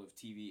couple of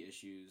TV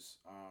issues,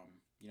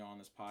 on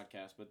this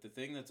podcast. But the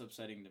thing that's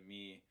upsetting to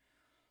me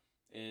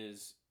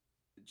is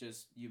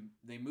just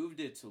they moved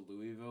it to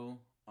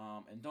Louisville.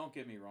 And don't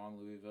get me wrong,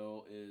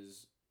 Louisville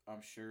is,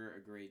 I'm sure, a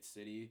great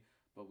city.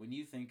 But when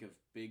you think of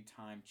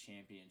big-time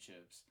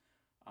championships,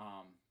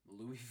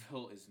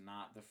 Louisville is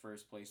not the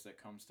first place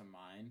that comes to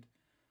mind.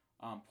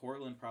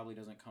 Portland probably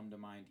doesn't come to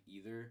mind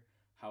either.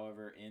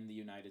 However, in the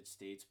United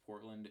States,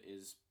 Portland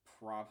is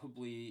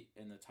probably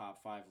in the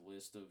top 5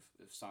 list of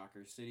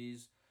soccer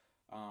cities.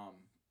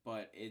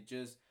 But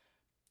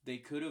they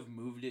could have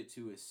moved it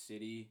to a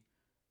city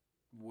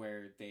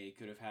where they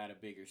could have had a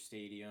bigger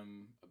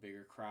stadium, a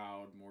bigger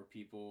crowd, more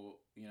people,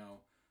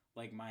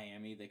 like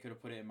Miami. They could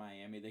have put it in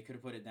Miami. They could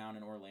have put it down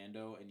in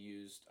Orlando and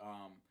used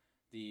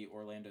the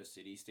Orlando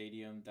City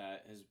Stadium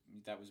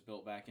that was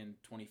built back in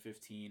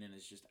 2015 and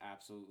is just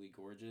absolutely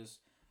gorgeous.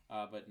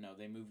 But no,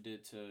 they moved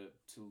it to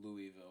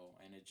Louisville,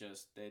 and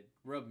it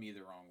rubbed me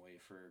the wrong way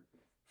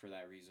for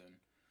that reason.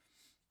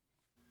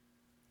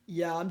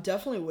 Yeah, I'm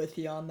definitely with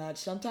you on that.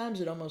 Sometimes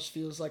it almost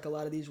feels like a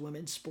lot of these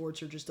women's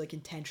sports are just like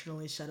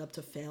intentionally set up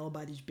to fail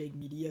by these big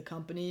media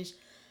companies.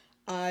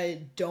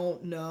 I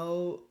don't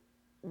know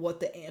what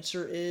the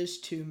answer is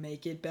to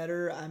make it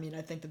better. I mean,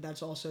 I think that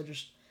that's also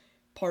just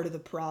part of the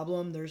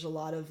problem. There's a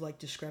lot of like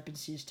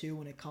discrepancies too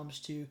when it comes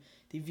to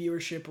the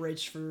viewership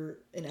rates for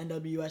an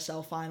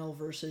NWSL final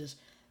versus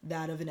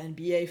that of an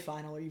NBA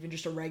final or even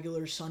just a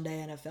regular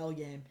Sunday NFL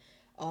game.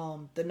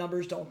 The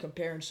numbers don't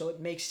compare, and so it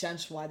makes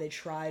sense why they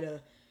try to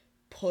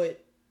put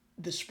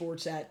the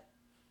sports at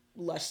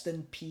less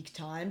than peak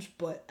times,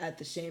 but at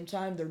the same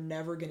time, they're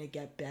never going to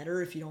get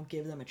better if you don't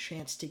give them a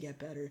chance to get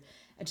better.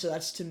 And so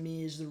that's to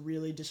me is the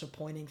really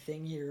disappointing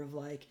thing here of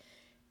like,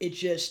 it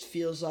just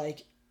feels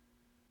like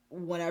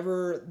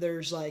whenever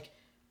there's like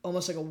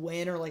almost like a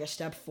win or like a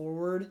step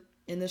forward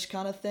in this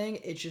kind of thing,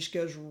 it just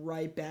goes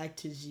right back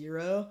to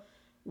zero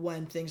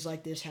when things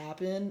like this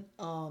happen.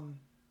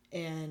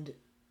 And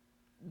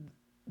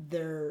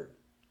they're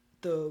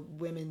the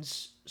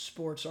women's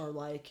sports are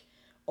like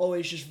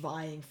always just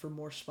vying for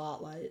more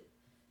spotlight.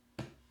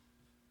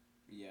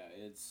 Yeah,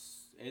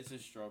 it's a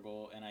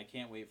struggle, and I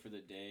can't wait for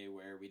the day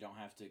where we don't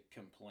have to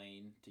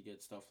complain to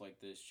get stuff like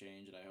this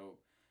changed. I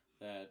hope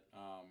that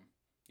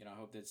I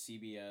hope that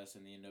CBS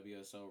and the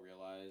NWSL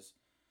realize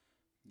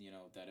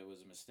that it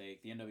was a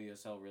mistake. The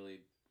NWSL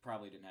really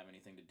probably didn't have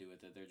anything to do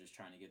with it. They're just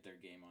trying to get their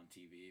game on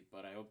TV.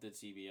 But I hope that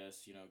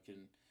CBS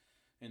can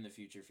in the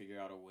future figure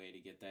out a way to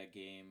get that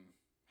game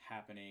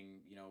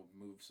happening.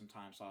 Move some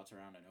time slots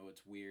around. I know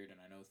it's weird, and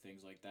I know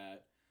things like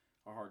that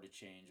are hard to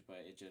change,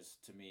 but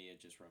to me,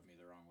 it just rubbed me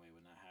the wrong way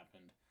when that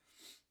happened.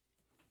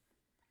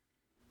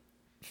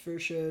 For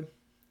sure.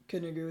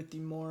 Couldn't agree with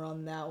you more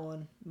on that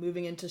one.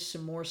 Moving into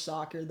some more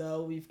soccer,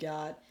 though, we've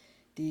got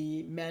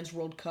the Men's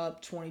World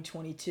Cup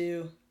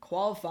 2022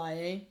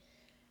 qualifying.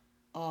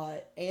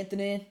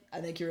 Anthony,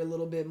 I think you're a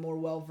little bit more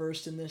well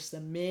versed in this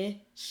than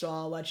me, so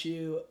I'll let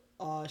you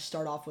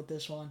start off with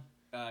this one.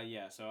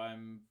 Yeah, so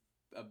I'm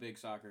a big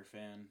soccer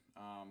fan,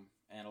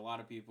 and a lot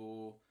of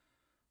people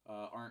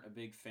aren't a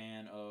big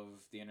fan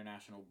of the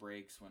international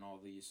breaks when all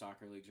the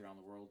soccer leagues around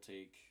the world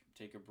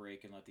take a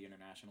break and let the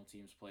international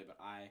teams play. But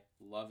I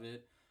love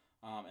it.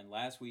 And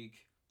last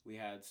week we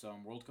had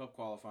some World Cup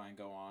qualifying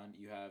go on.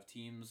 You have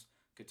teams.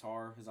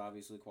 Qatar has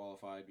obviously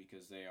qualified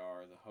because they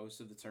are the host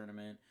of the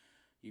tournament.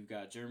 You've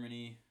got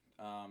Germany,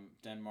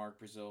 Denmark,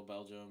 Brazil,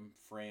 Belgium,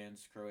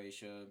 France,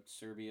 Croatia,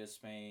 Serbia,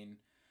 Spain,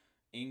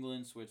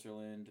 England,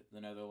 Switzerland,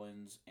 the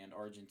Netherlands, and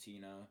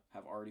Argentina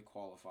have already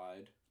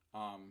qualified.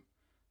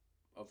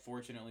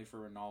 Fortunately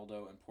for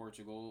Ronaldo and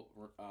Portugal,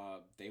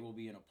 they will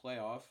be in a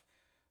playoff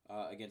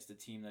against a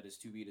team that is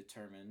to be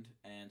determined,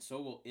 and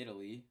so will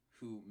Italy,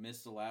 who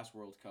missed the last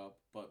World Cup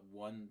but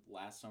won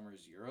last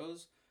summer's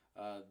Euros.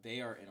 They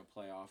are in a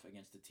playoff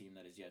against a team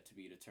that is yet to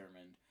be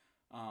determined.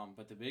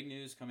 But the big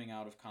news coming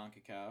out of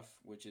CONCACAF,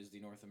 which is the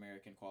North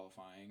American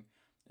qualifying,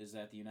 is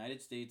that the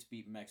United States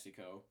beat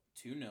Mexico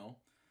 2-0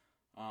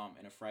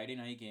 in a Friday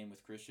night game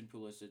with Christian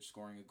Pulisic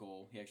scoring a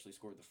goal. He actually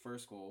scored the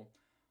first goal.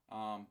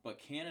 But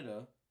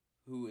Canada,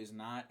 who is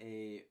not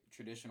a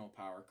traditional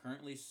power,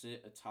 currently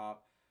sit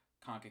atop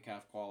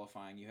CONCACAF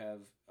qualifying. You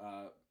have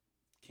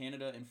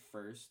Canada in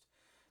first.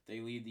 They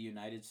lead the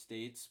United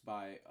States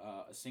by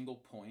a single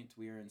point.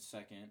 We are in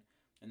second.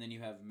 And then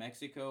you have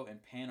Mexico and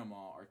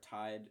Panama are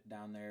tied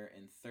down there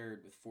in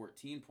third with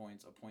 14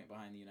 points, a point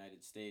behind the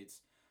United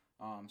States.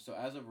 So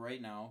as of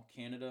right now,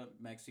 Canada,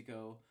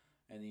 Mexico,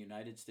 and the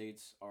United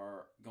States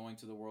are going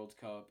to the World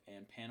Cup,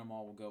 and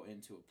Panama will go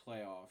into a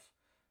playoff.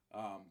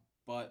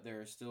 But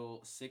there are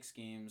still 6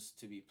 games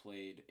to be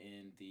played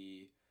in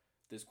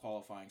this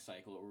qualifying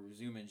cycle. It will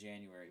resume in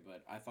January,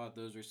 but I thought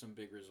those were some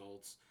big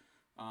results.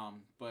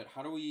 But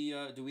how do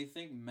we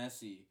think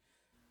Messi,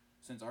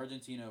 since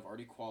Argentina have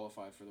already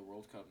qualified for the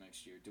World Cup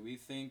next year, do we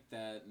think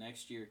that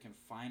next year can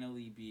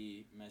finally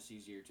be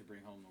Messi's year to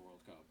bring home the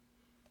World Cup?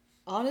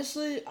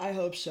 Honestly, I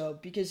hope so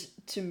because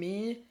to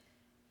me,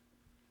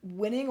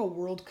 winning a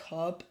World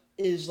Cup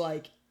is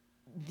like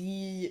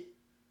the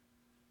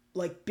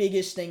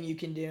biggest thing you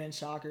can do in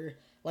soccer.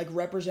 Like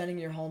representing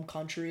your home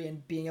country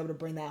and being able to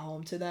bring that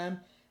home to them,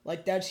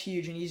 like that's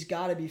huge. And he's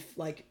got to be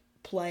like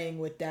playing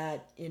with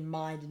that in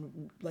mind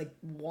and like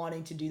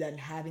wanting to do that and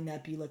having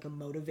that be like a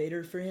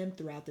motivator for him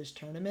throughout this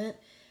tournament,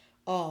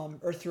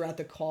 or throughout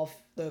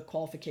the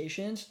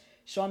qualifications.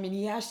 So I mean,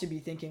 he has to be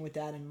thinking with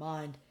that in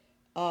mind.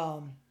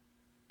 Um,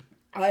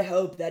 I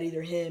hope that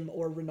either him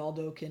or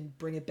Ronaldo can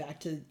bring it back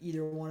to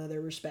either one of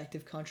their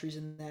respective countries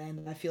in the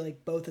end. I feel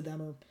like both of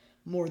them are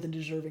more than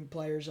deserving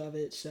players of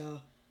it.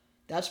 So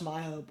that's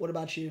my hope. What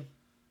about you?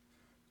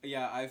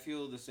 Yeah, I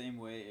feel the same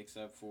way,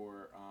 except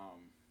for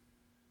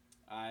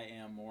I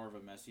am more of a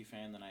Messi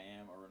fan than I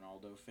am a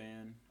Ronaldo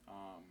fan.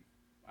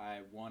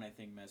 I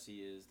think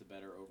Messi is the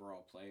better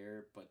overall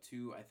player, but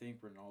two, I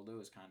think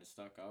Ronaldo is kind of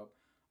stuck up.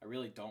 I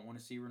really don't want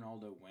to see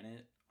Ronaldo win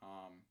it.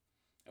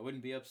 I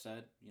wouldn't be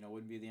upset. You know, it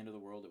wouldn't be the end of the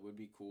world. It would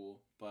be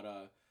cool, but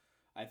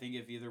I think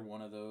if either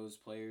one of those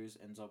players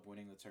ends up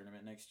winning the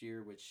tournament next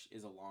year, which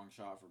is a long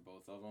shot for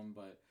both of them,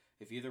 but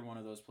if either one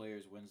of those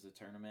players wins the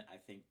tournament, I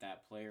think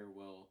that player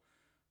will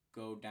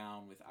go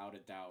down without a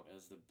doubt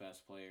as the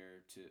best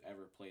player to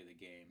ever play the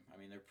game. I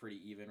mean, they're pretty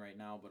even right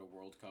now, but a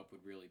World Cup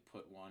would really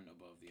put one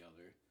above the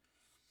other.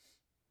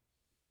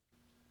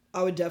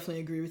 I would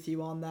definitely agree with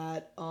you on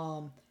that.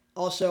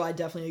 Also, I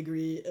definitely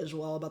agree as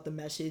well about the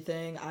Messi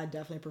thing. I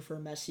definitely prefer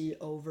Messi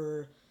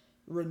over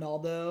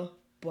Ronaldo,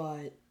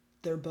 but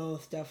they're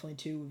both definitely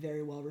two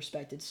very well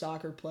respected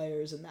soccer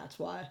players, and that's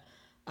why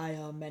I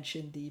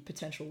mentioned the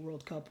potential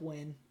World Cup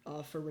win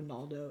for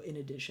Ronaldo in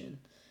addition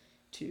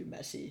to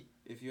Messi.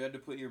 If you had to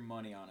put your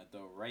money on it,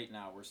 though, right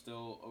now, we're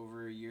still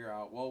over a year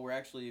out. Well, we're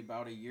actually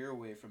about a year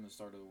away from the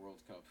start of the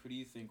World Cup. Who do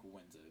you think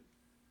wins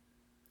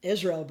it?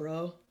 Israel,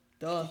 bro.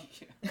 Duh.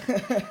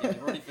 Yeah,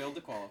 they've already failed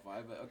to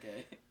qualify, but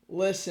okay.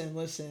 Listen.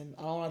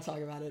 I don't want to talk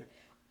about it.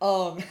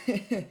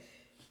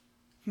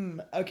 Um,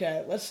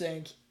 okay, let's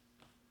think.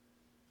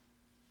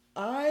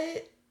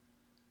 I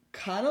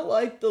kind of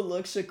like the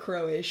looks of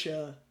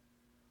Croatia.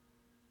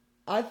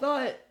 I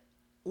thought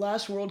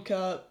last World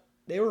Cup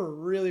they were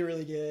really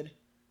really good.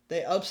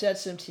 They upset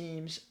some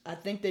teams. I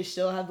think they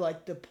still have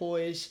like the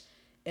poise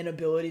and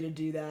ability to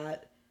do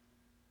that.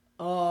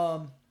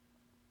 Um,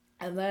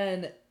 and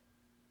then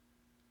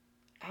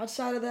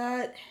outside of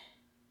that,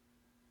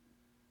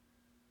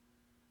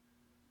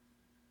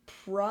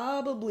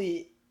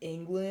 probably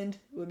England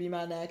would be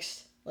my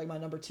next, like my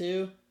number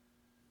two.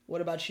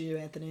 What about you,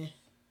 Anthony?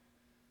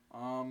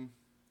 Um,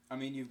 I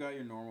mean, you've got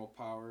your normal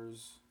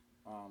powers.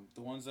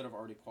 The ones that have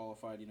already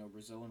qualified, you know,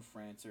 Brazil and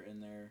France are in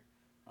there.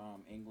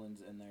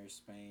 England's in there.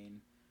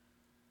 Spain.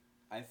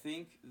 I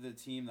think the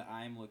team that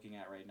I'm looking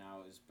at right now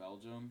is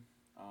Belgium.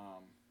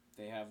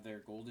 They have their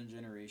golden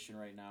generation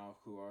right now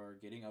who are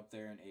getting up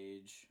there in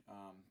age.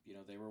 You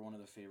know, they were one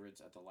of the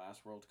favorites at the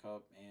last World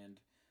Cup and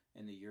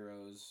in the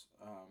Euros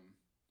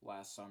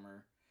last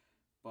summer.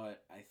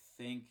 But I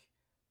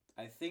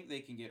think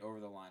they can get over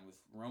the line with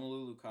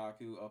Romelu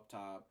Lukaku up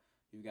top.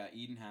 You've got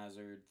Eden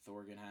Hazard,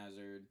 Thorgan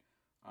Hazard.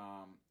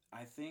 Um,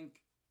 I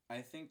think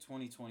I think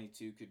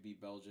 2022 could be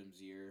Belgium's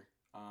year.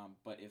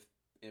 But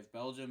if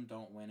Belgium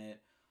don't win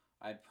it,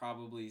 I'd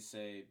probably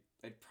say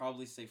I'd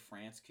probably say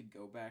France could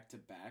go back to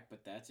back,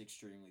 but that's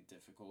extremely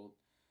difficult.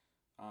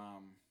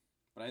 Um,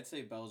 but I'd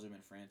say Belgium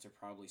and France are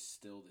probably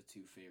still the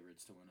two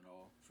favorites to win it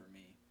all for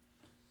me.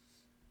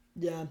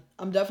 Yeah,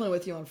 I'm definitely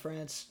with you on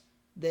France.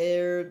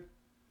 They're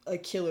a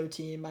killer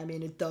team. I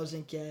mean, it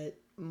doesn't get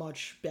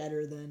much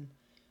better than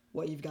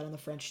what you've got on the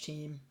French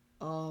team.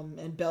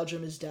 And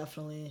Belgium is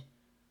definitely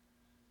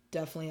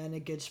in a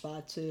good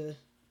spot to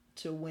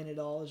win it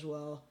all as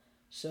well.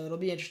 So it'll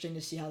be interesting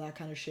to see how that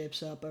kind of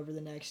shapes up over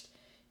the next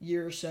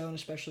year or so, and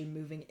especially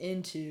moving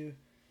into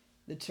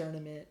the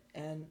tournament.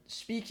 And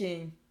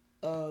speaking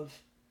of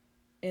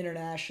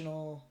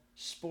international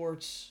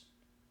sports,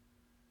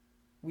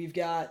 we've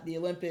got the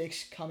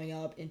Olympics coming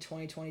up in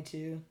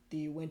 2022,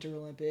 the Winter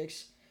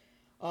Olympics.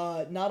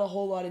 Not a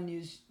whole lot of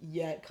news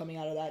yet coming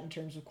out of that in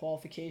terms of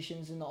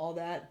qualifications and all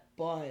that,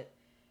 but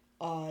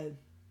uh,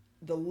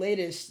 the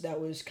latest that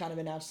was kind of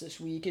announced this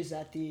week is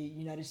that the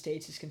United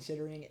States is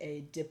considering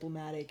a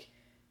diplomatic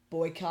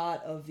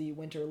boycott of the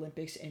Winter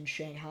Olympics in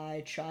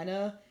Shanghai,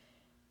 China.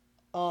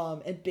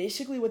 And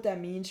basically, what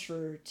that means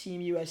for Team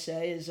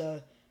USA is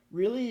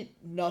really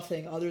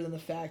nothing other than the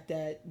fact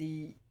that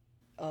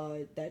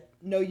that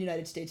no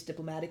United States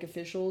diplomatic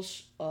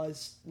officials,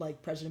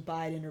 like President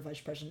Biden or Vice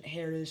President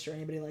Harris or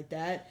anybody like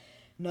that,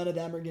 none of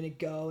them are going to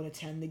go and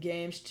attend the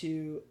games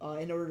to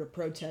in order to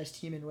protest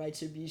human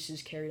rights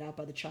abuses carried out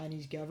by the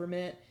Chinese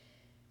government.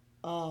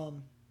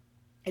 Um,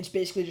 it's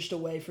basically just a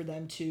way for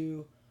them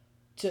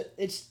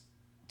it's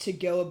to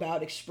go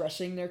about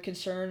expressing their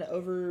concern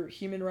over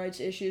human rights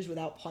issues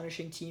without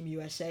punishing Team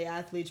USA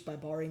athletes by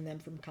barring them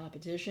from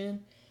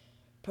competition.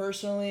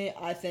 Personally,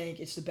 I think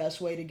it's the best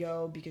way to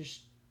go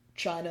because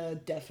China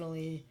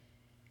definitely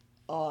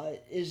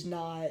is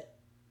not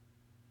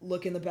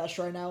looking the best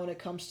right now when it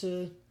comes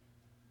to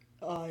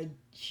uh,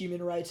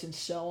 human rights and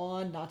so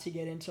on. Not to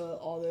get into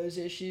all those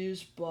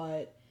issues,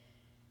 but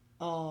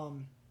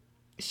um,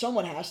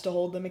 someone has to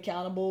hold them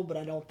accountable. But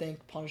I don't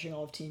think punishing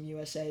all of Team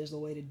USA is the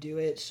way to do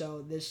it.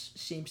 So this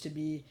seems to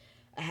be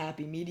a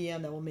happy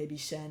medium that will maybe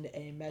send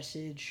a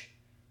message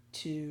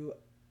to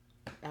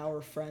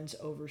our friends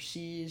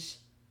overseas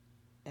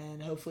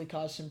and hopefully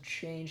cause some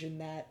change in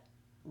that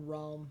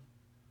realm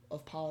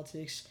of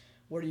politics.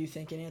 What are you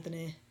thinking,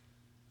 Anthony?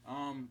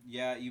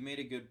 Yeah, you made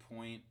a good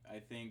point. I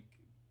think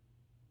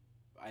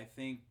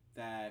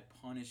that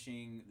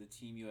punishing the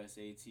Team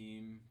USA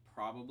team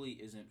probably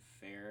isn't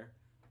fair,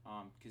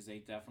 because they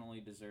definitely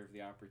deserve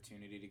the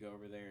opportunity to go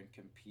over there and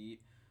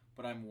compete.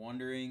 But I'm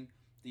wondering,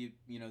 the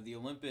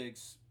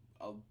Olympics,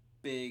 a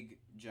big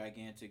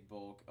gigantic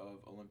bulk of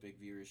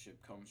Olympic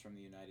viewership comes from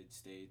the United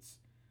States.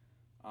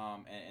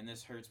 And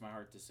this hurts my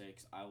heart to say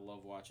because I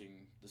love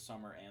watching the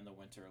summer and the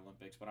winter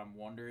Olympics, but I'm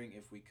wondering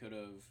if we could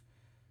have,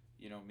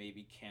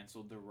 maybe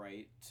canceled the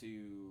right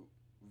to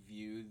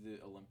view the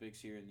Olympics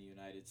here in the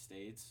United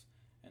States,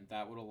 and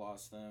that would have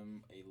lost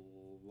them a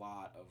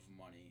lot of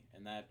money.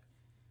 And that,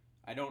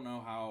 I don't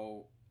know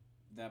how,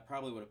 that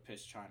probably would have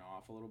pissed China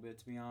off a little bit,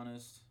 to be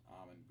honest.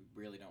 And we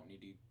really don't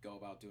need to go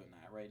about doing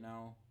that right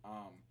now.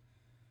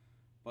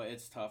 But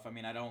it's tough. I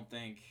mean,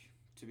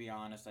 to be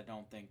honest, I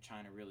don't think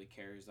China really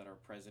cares that our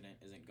president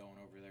isn't going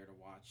over there to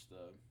watch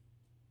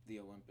the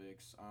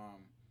Olympics.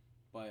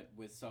 But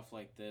with stuff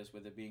like this,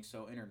 with it being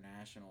so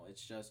international,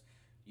 it's just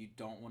you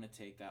don't want to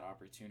take that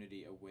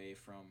opportunity away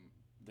from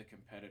the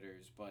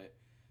competitors. But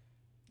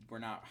we're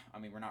not. I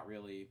mean, we're not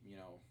really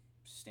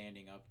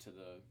standing up to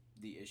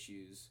the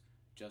issues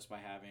just by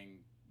having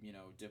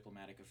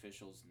diplomatic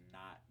officials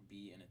not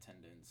be in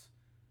attendance.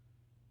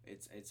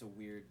 It's a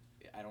weird.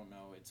 I don't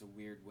know. It's a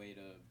weird way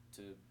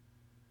to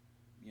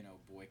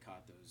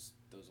boycott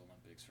those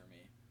Olympics for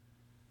me.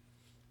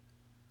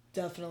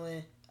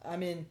 Definitely. I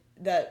mean,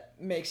 that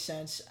makes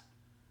sense.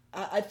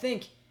 I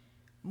think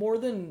more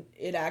than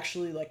it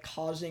actually like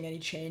causing any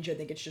change, I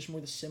think it's just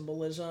more the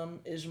symbolism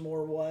is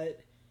more what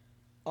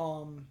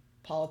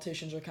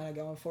politicians are kind of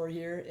going for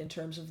here in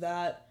terms of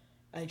that.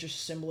 I think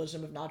just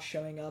symbolism of not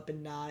showing up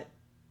and not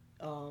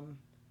um,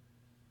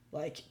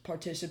 like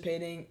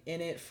participating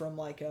in it from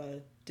like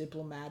a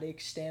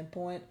diplomatic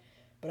standpoint.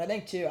 But I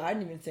think too, I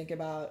didn't even think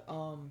about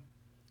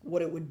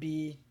what it would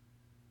be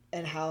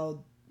and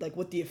how like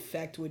what the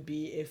effect would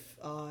be if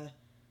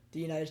the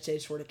United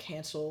States were to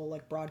cancel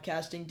like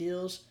broadcasting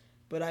deals.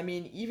 But I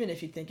mean, even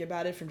if you think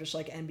about it from just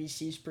like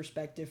NBC's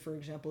perspective, for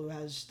example, who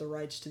has the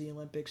rights to the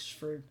Olympics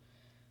for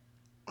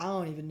I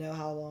don't even know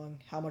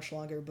how much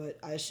longer, but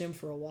I assume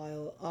for a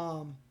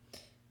while.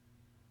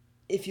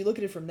 If you look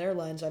at it from their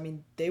lens, I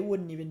mean, they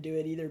wouldn't even do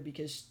it either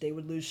because they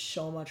would lose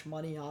so much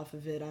money off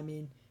of it. I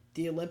mean,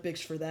 the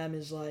Olympics for them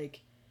is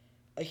like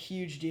a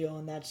huge deal,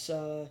 and that's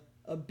a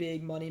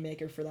big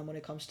moneymaker for them when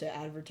it comes to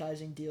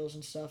advertising deals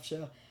and stuff.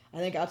 So I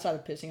think outside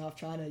of pissing off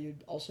China,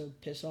 you'd also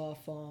piss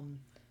off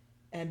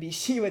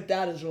NBC with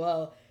that as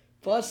well.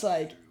 Plus,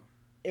 like,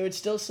 it would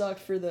still suck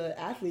for the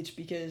athletes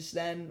because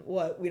then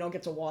what? We don't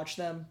get to watch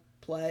them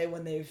play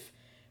when they've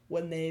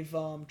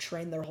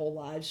trained their whole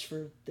lives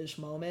for this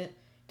moment.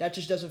 That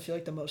just doesn't feel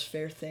like the most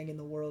fair thing in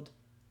the world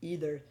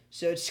either.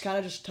 So it's kind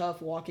of just tough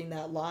walking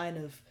that line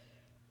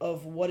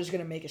of what is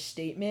going to make a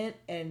statement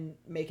and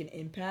make an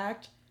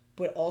impact,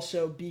 but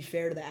also be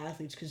fair to the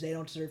athletes because they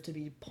don't deserve to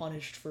be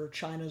punished for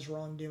China's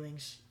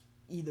wrongdoings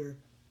either.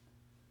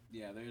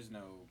 Yeah, there's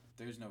no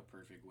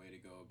perfect way to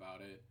go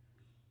about it.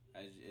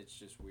 It's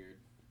just weird.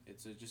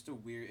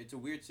 It's a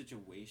weird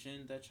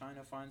situation that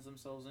China finds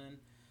themselves in,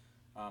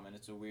 and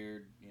it's a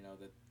weird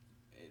that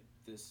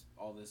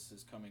all this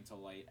is coming to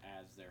light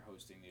as they're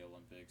hosting the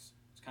Olympics.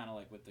 It's kind of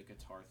like with the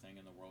Qatar thing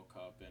in the World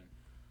Cup and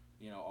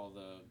all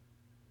the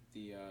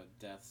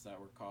deaths that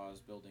were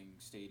caused building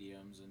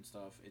stadiums and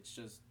stuff. It's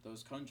just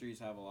those countries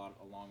have a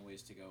long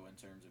ways to go in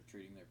terms of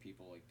treating their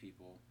people like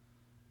people.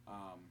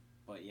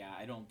 But yeah,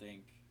 I don't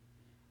think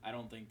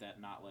that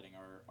not letting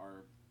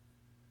our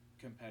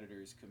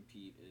competitors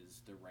compete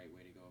is the right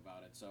way to go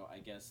about it. So I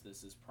guess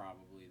this is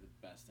probably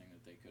the best thing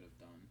that they could have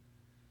done.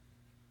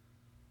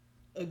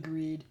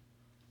 Agreed.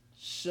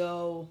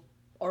 So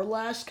our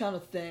last kind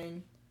of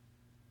thing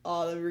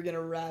that we are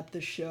gonna wrap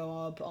the show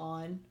up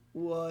on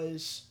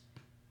was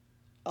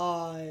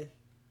uh,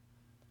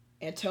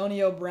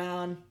 Antonio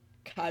Brown,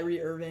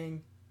 Kyrie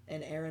Irving,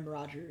 and Aaron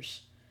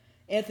Rodgers.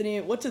 Anthony,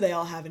 what do they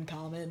all have in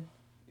common?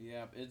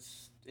 Yeah,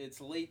 it's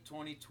late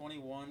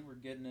 2021. We're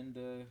getting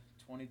into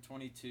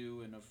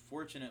 2022, and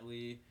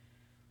unfortunately,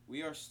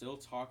 we are still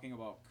talking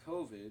about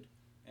COVID,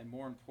 and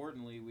more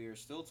importantly, we are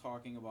still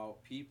talking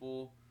about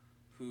people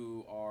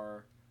who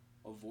are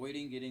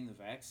avoiding getting the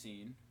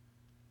vaccine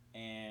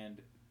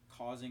and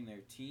causing their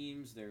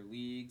teams, their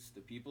leagues,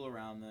 the people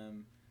around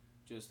them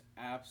just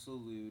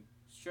absolute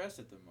stress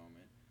at the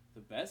moment.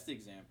 The best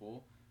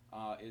example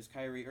is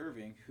Kyrie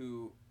Irving,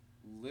 who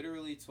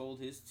literally told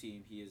his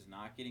team he is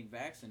not getting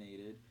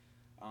vaccinated,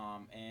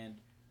 and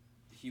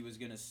he was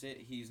going to sit.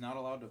 He's not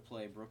allowed to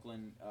play.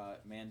 Brooklyn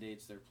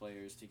mandates their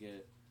players to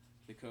get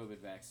the COVID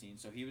vaccine,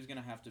 so he was going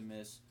to have to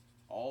miss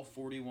all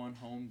 41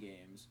 home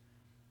games.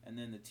 And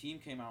then the team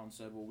came out and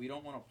said, well, we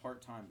don't want a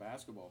part-time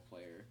basketball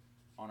player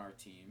on our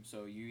team,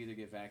 so you either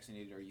get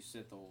vaccinated or you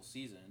sit the whole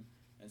season.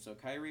 And so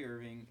Kyrie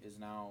Irving is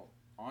now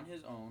on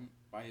his own,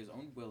 by his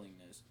own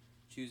willingness,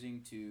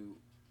 choosing to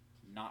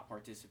not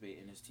participate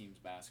in his team's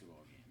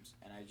basketball games.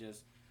 And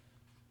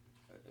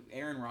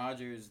Aaron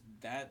Rodgers,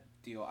 that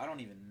deal, I don't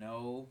even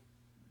know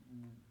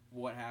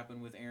what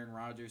happened with Aaron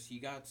Rodgers. He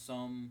got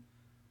some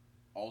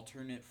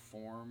alternate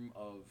form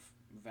of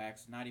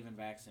not even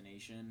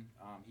vaccination.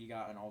 He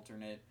got an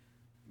alternate,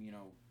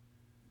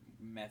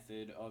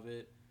 method of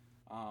it.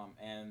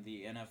 And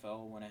the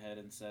NFL went ahead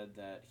and said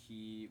that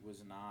he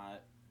was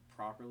not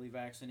properly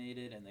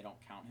vaccinated and they don't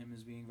count him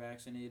as being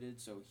vaccinated.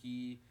 So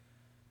he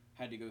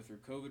had to go through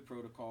COVID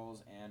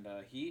protocols, and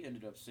he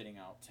ended up sitting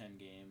out 10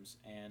 games,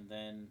 and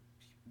then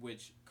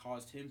which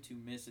caused him to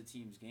miss a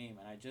team's game.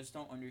 And I just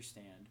don't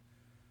understand,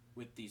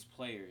 with these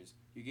players,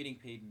 you're getting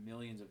paid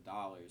millions of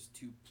dollars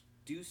to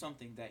do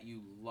something that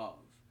you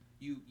love.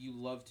 You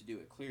love to do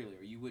it, clearly,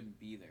 or you wouldn't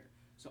be there.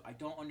 So I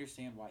don't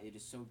understand why it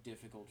is so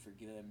difficult for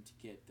them to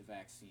get the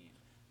vaccine.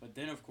 But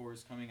then, of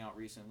course, coming out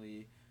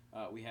recently,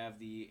 we have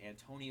the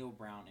Antonio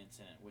Brown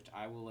incident, which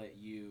I will let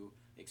you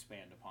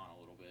expand upon a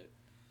little bit.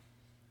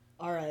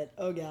 All right.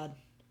 Oh, God.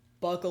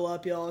 Buckle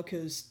up, y'all,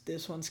 because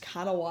this one's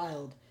kind of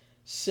wild.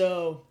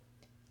 So,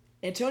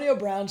 Antonio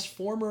Brown's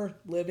former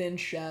live-in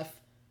chef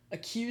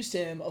accused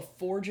him of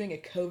forging a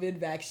COVID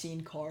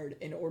vaccine card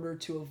in order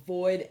to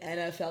avoid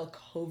NFL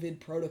COVID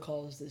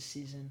protocols this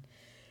season.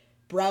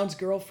 Brown's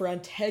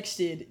girlfriend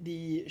texted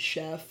the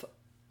chef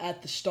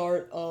at the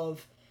start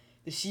of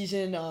the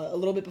season, a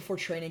little bit before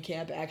training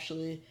camp,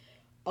 actually,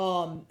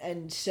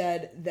 and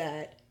said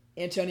that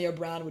Antonio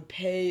Brown would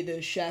pay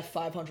the chef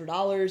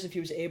 $500 if he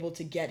was able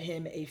to get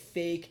him a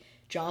fake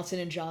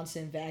Johnson &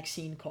 Johnson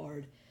vaccine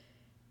card.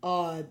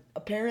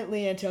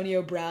 Apparently,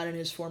 Antonio Brown and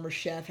his former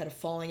chef had a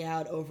falling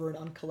out over an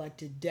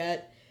uncollected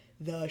debt.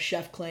 The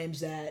chef claims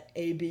that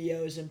AB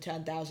owes him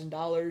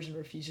 $10,000 and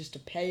refuses to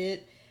pay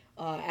it.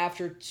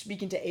 After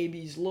speaking to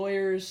AB's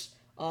lawyers,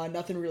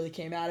 nothing really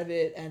came out of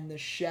it, and the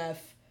chef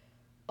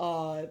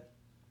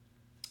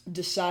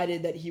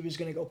decided that he was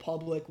going to go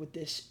public with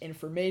this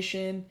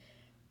information.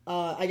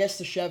 I guess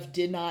the chef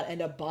did not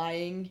end up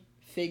buying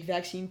fake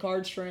vaccine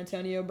cards for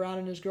Antonio Brown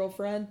and his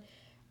girlfriend,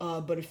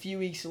 but a few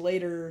weeks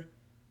later,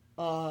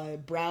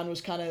 Brown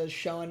was kind of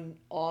showing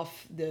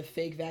off the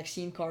fake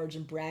vaccine cards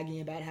and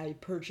bragging about how he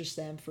purchased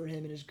them for him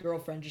and his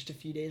girlfriend just a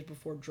few days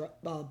before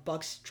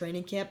Bucks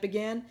training camp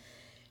began.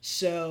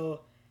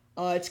 So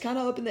it's kind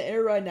of up in the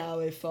air right now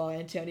if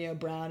Antonio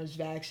Brown is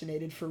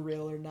vaccinated for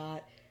real or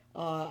not.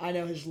 I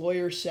know his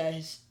lawyer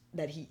says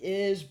that he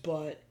is,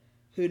 but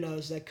who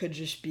knows? That could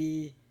just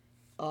be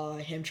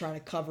him trying to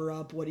cover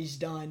up what he's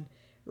done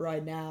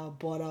right now.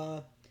 But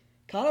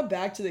kind of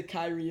back to the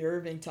Kyrie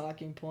Irving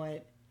talking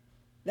point.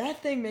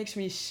 That thing makes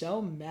me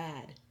so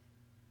mad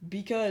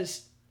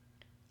because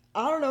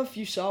I don't know if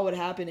you saw what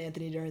happened,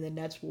 Anthony, during the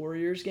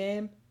Nets-Warriors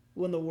game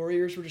when the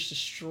Warriors were just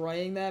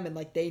destroying them and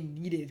like they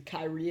needed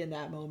Kyrie in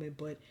that moment,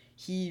 but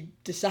he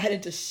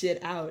decided to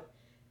sit out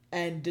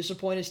and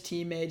disappoint his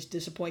teammates,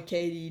 disappoint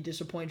KD,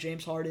 disappoint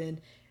James Harden.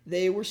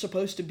 They were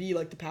supposed to be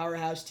like the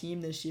powerhouse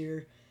team this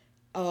year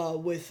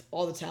with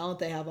all the talent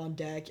they have on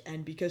deck,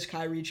 and because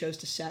Kyrie chose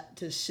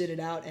to sit it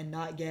out and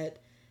not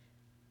get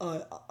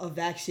a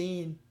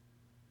vaccine,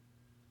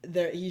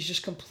 he's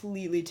just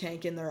completely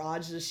tanking their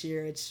odds this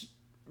year. It's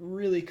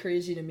really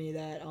crazy to me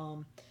that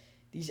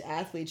these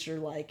athletes are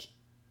like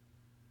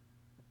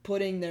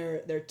putting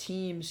their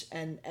teams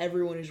and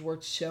everyone who's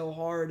worked so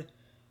hard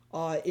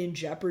in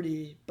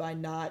jeopardy by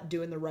not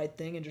doing the right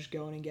thing and just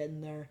going and getting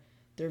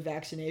their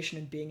vaccination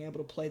and being able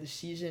to play the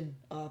season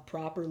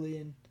properly.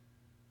 And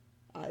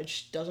it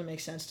just doesn't make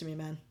sense to me,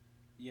 man.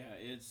 Yeah,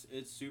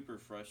 it's super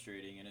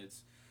frustrating, and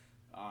it's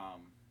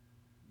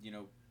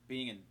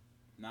being in,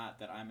 not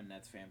that I'm a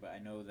Nets fan, but I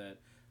know that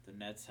the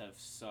Nets have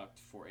sucked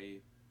for a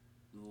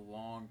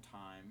long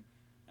time.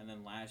 And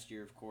then last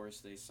year, of course,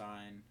 they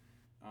signed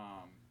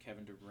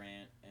Kevin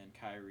Durant and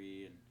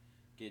Kyrie and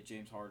get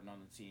James Harden on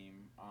the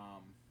team.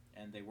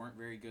 And they weren't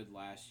very good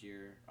last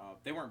year.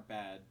 They weren't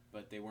bad,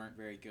 but they weren't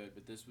very good.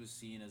 But this was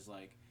seen as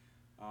like,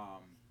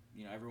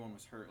 everyone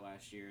was hurt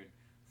last year. And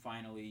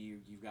finally,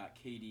 you've got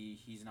KD.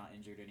 He's not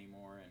injured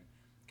anymore. And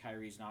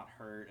Kyrie's not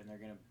hurt. And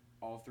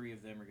all three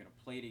of them are going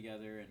to play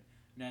together. And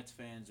Nets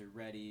fans are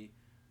ready.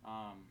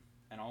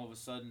 And all of a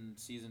sudden,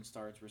 season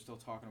starts. We're still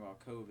talking about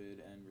COVID,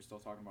 and we're still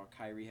talking about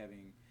Kyrie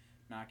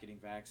not getting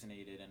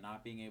vaccinated and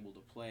not being able to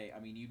play. I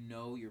mean,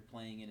 you're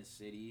playing in a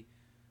city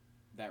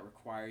that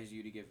requires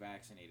you to get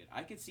vaccinated.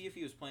 I could see if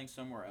he was playing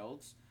somewhere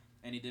else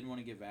and he didn't want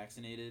to get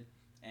vaccinated,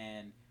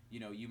 and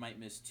you might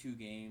miss 2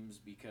 games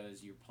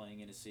because you're playing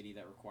in a city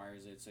that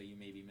requires it, so you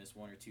maybe miss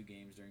 1 or 2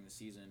 games during the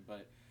season.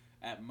 But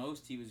at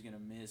most, he was going to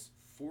miss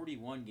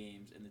 41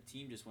 games, and the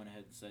team just went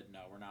ahead and said, no,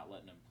 we're not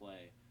letting him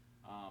play.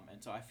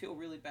 And so I feel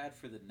really bad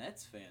for the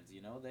Nets fans.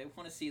 They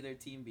want to see their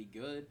team be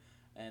good,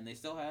 and they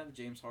still have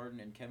James Harden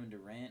and Kevin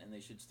Durant, and they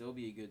should still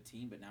be a good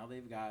team. But now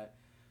they've got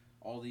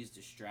all these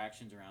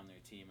distractions around their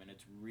team, and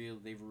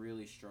they've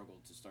really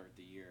struggled to start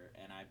the year.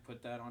 And I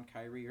put that on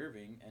Kyrie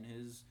Irving and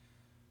his,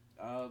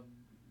 how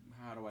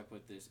do I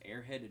put this,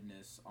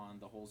 airheadedness on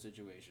the whole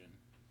situation.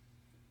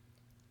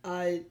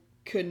 I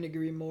couldn't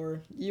agree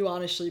more. You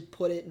honestly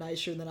put it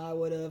nicer than I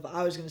would have.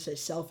 I was going to say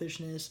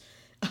selfishness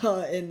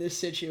in this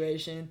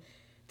situation.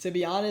 To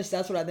be honest,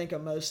 that's what I think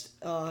of most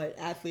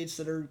athletes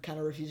that are kind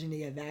of refusing to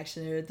get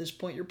vaccinated at this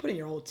point. You're putting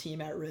your whole team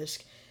at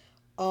risk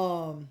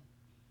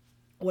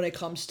when it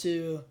comes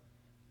to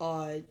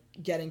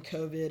getting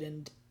COVID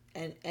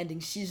and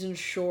ending seasons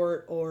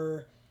short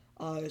or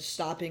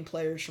stopping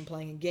players from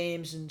playing in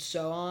games and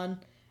so on.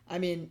 I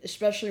mean,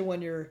 especially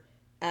when you're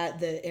at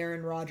the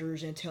Aaron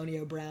Rodgers,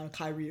 Antonio Brown,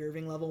 Kyrie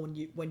Irving level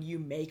when you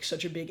make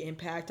such a big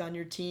impact on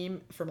your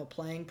team from a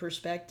playing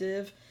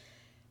perspective.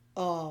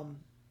 To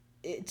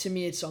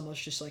me, it's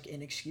almost just like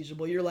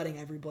inexcusable. You're letting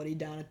everybody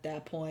down at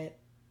that point.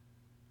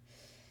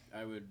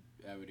 I would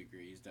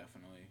agree. He's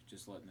definitely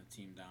just letting the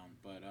team down.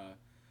 But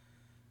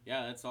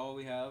yeah, that's all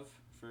we have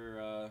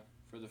for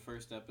the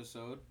first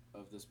episode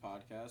of this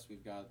podcast.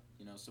 We've got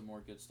some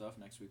more good stuff.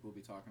 Next week we'll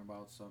be talking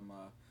about some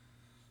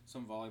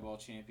volleyball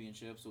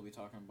championships. We'll be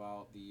talking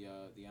about the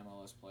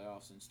MLS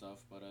playoffs and stuff.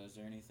 But is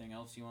there anything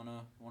else you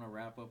wanna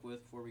wrap up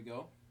with before we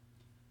go?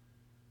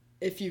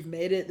 If you've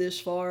made it this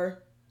far,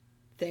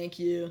 thank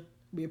you.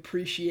 We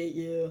appreciate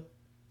you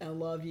and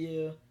love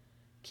you.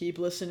 Keep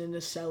listening to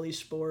Celly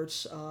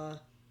Sports.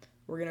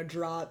 We're going to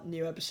drop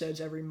new episodes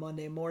every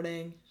Monday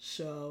morning,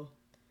 so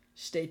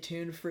stay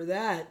tuned for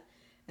that.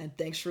 And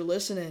thanks for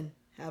listening.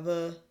 Have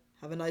a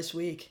nice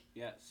week.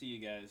 Yeah, see you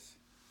guys.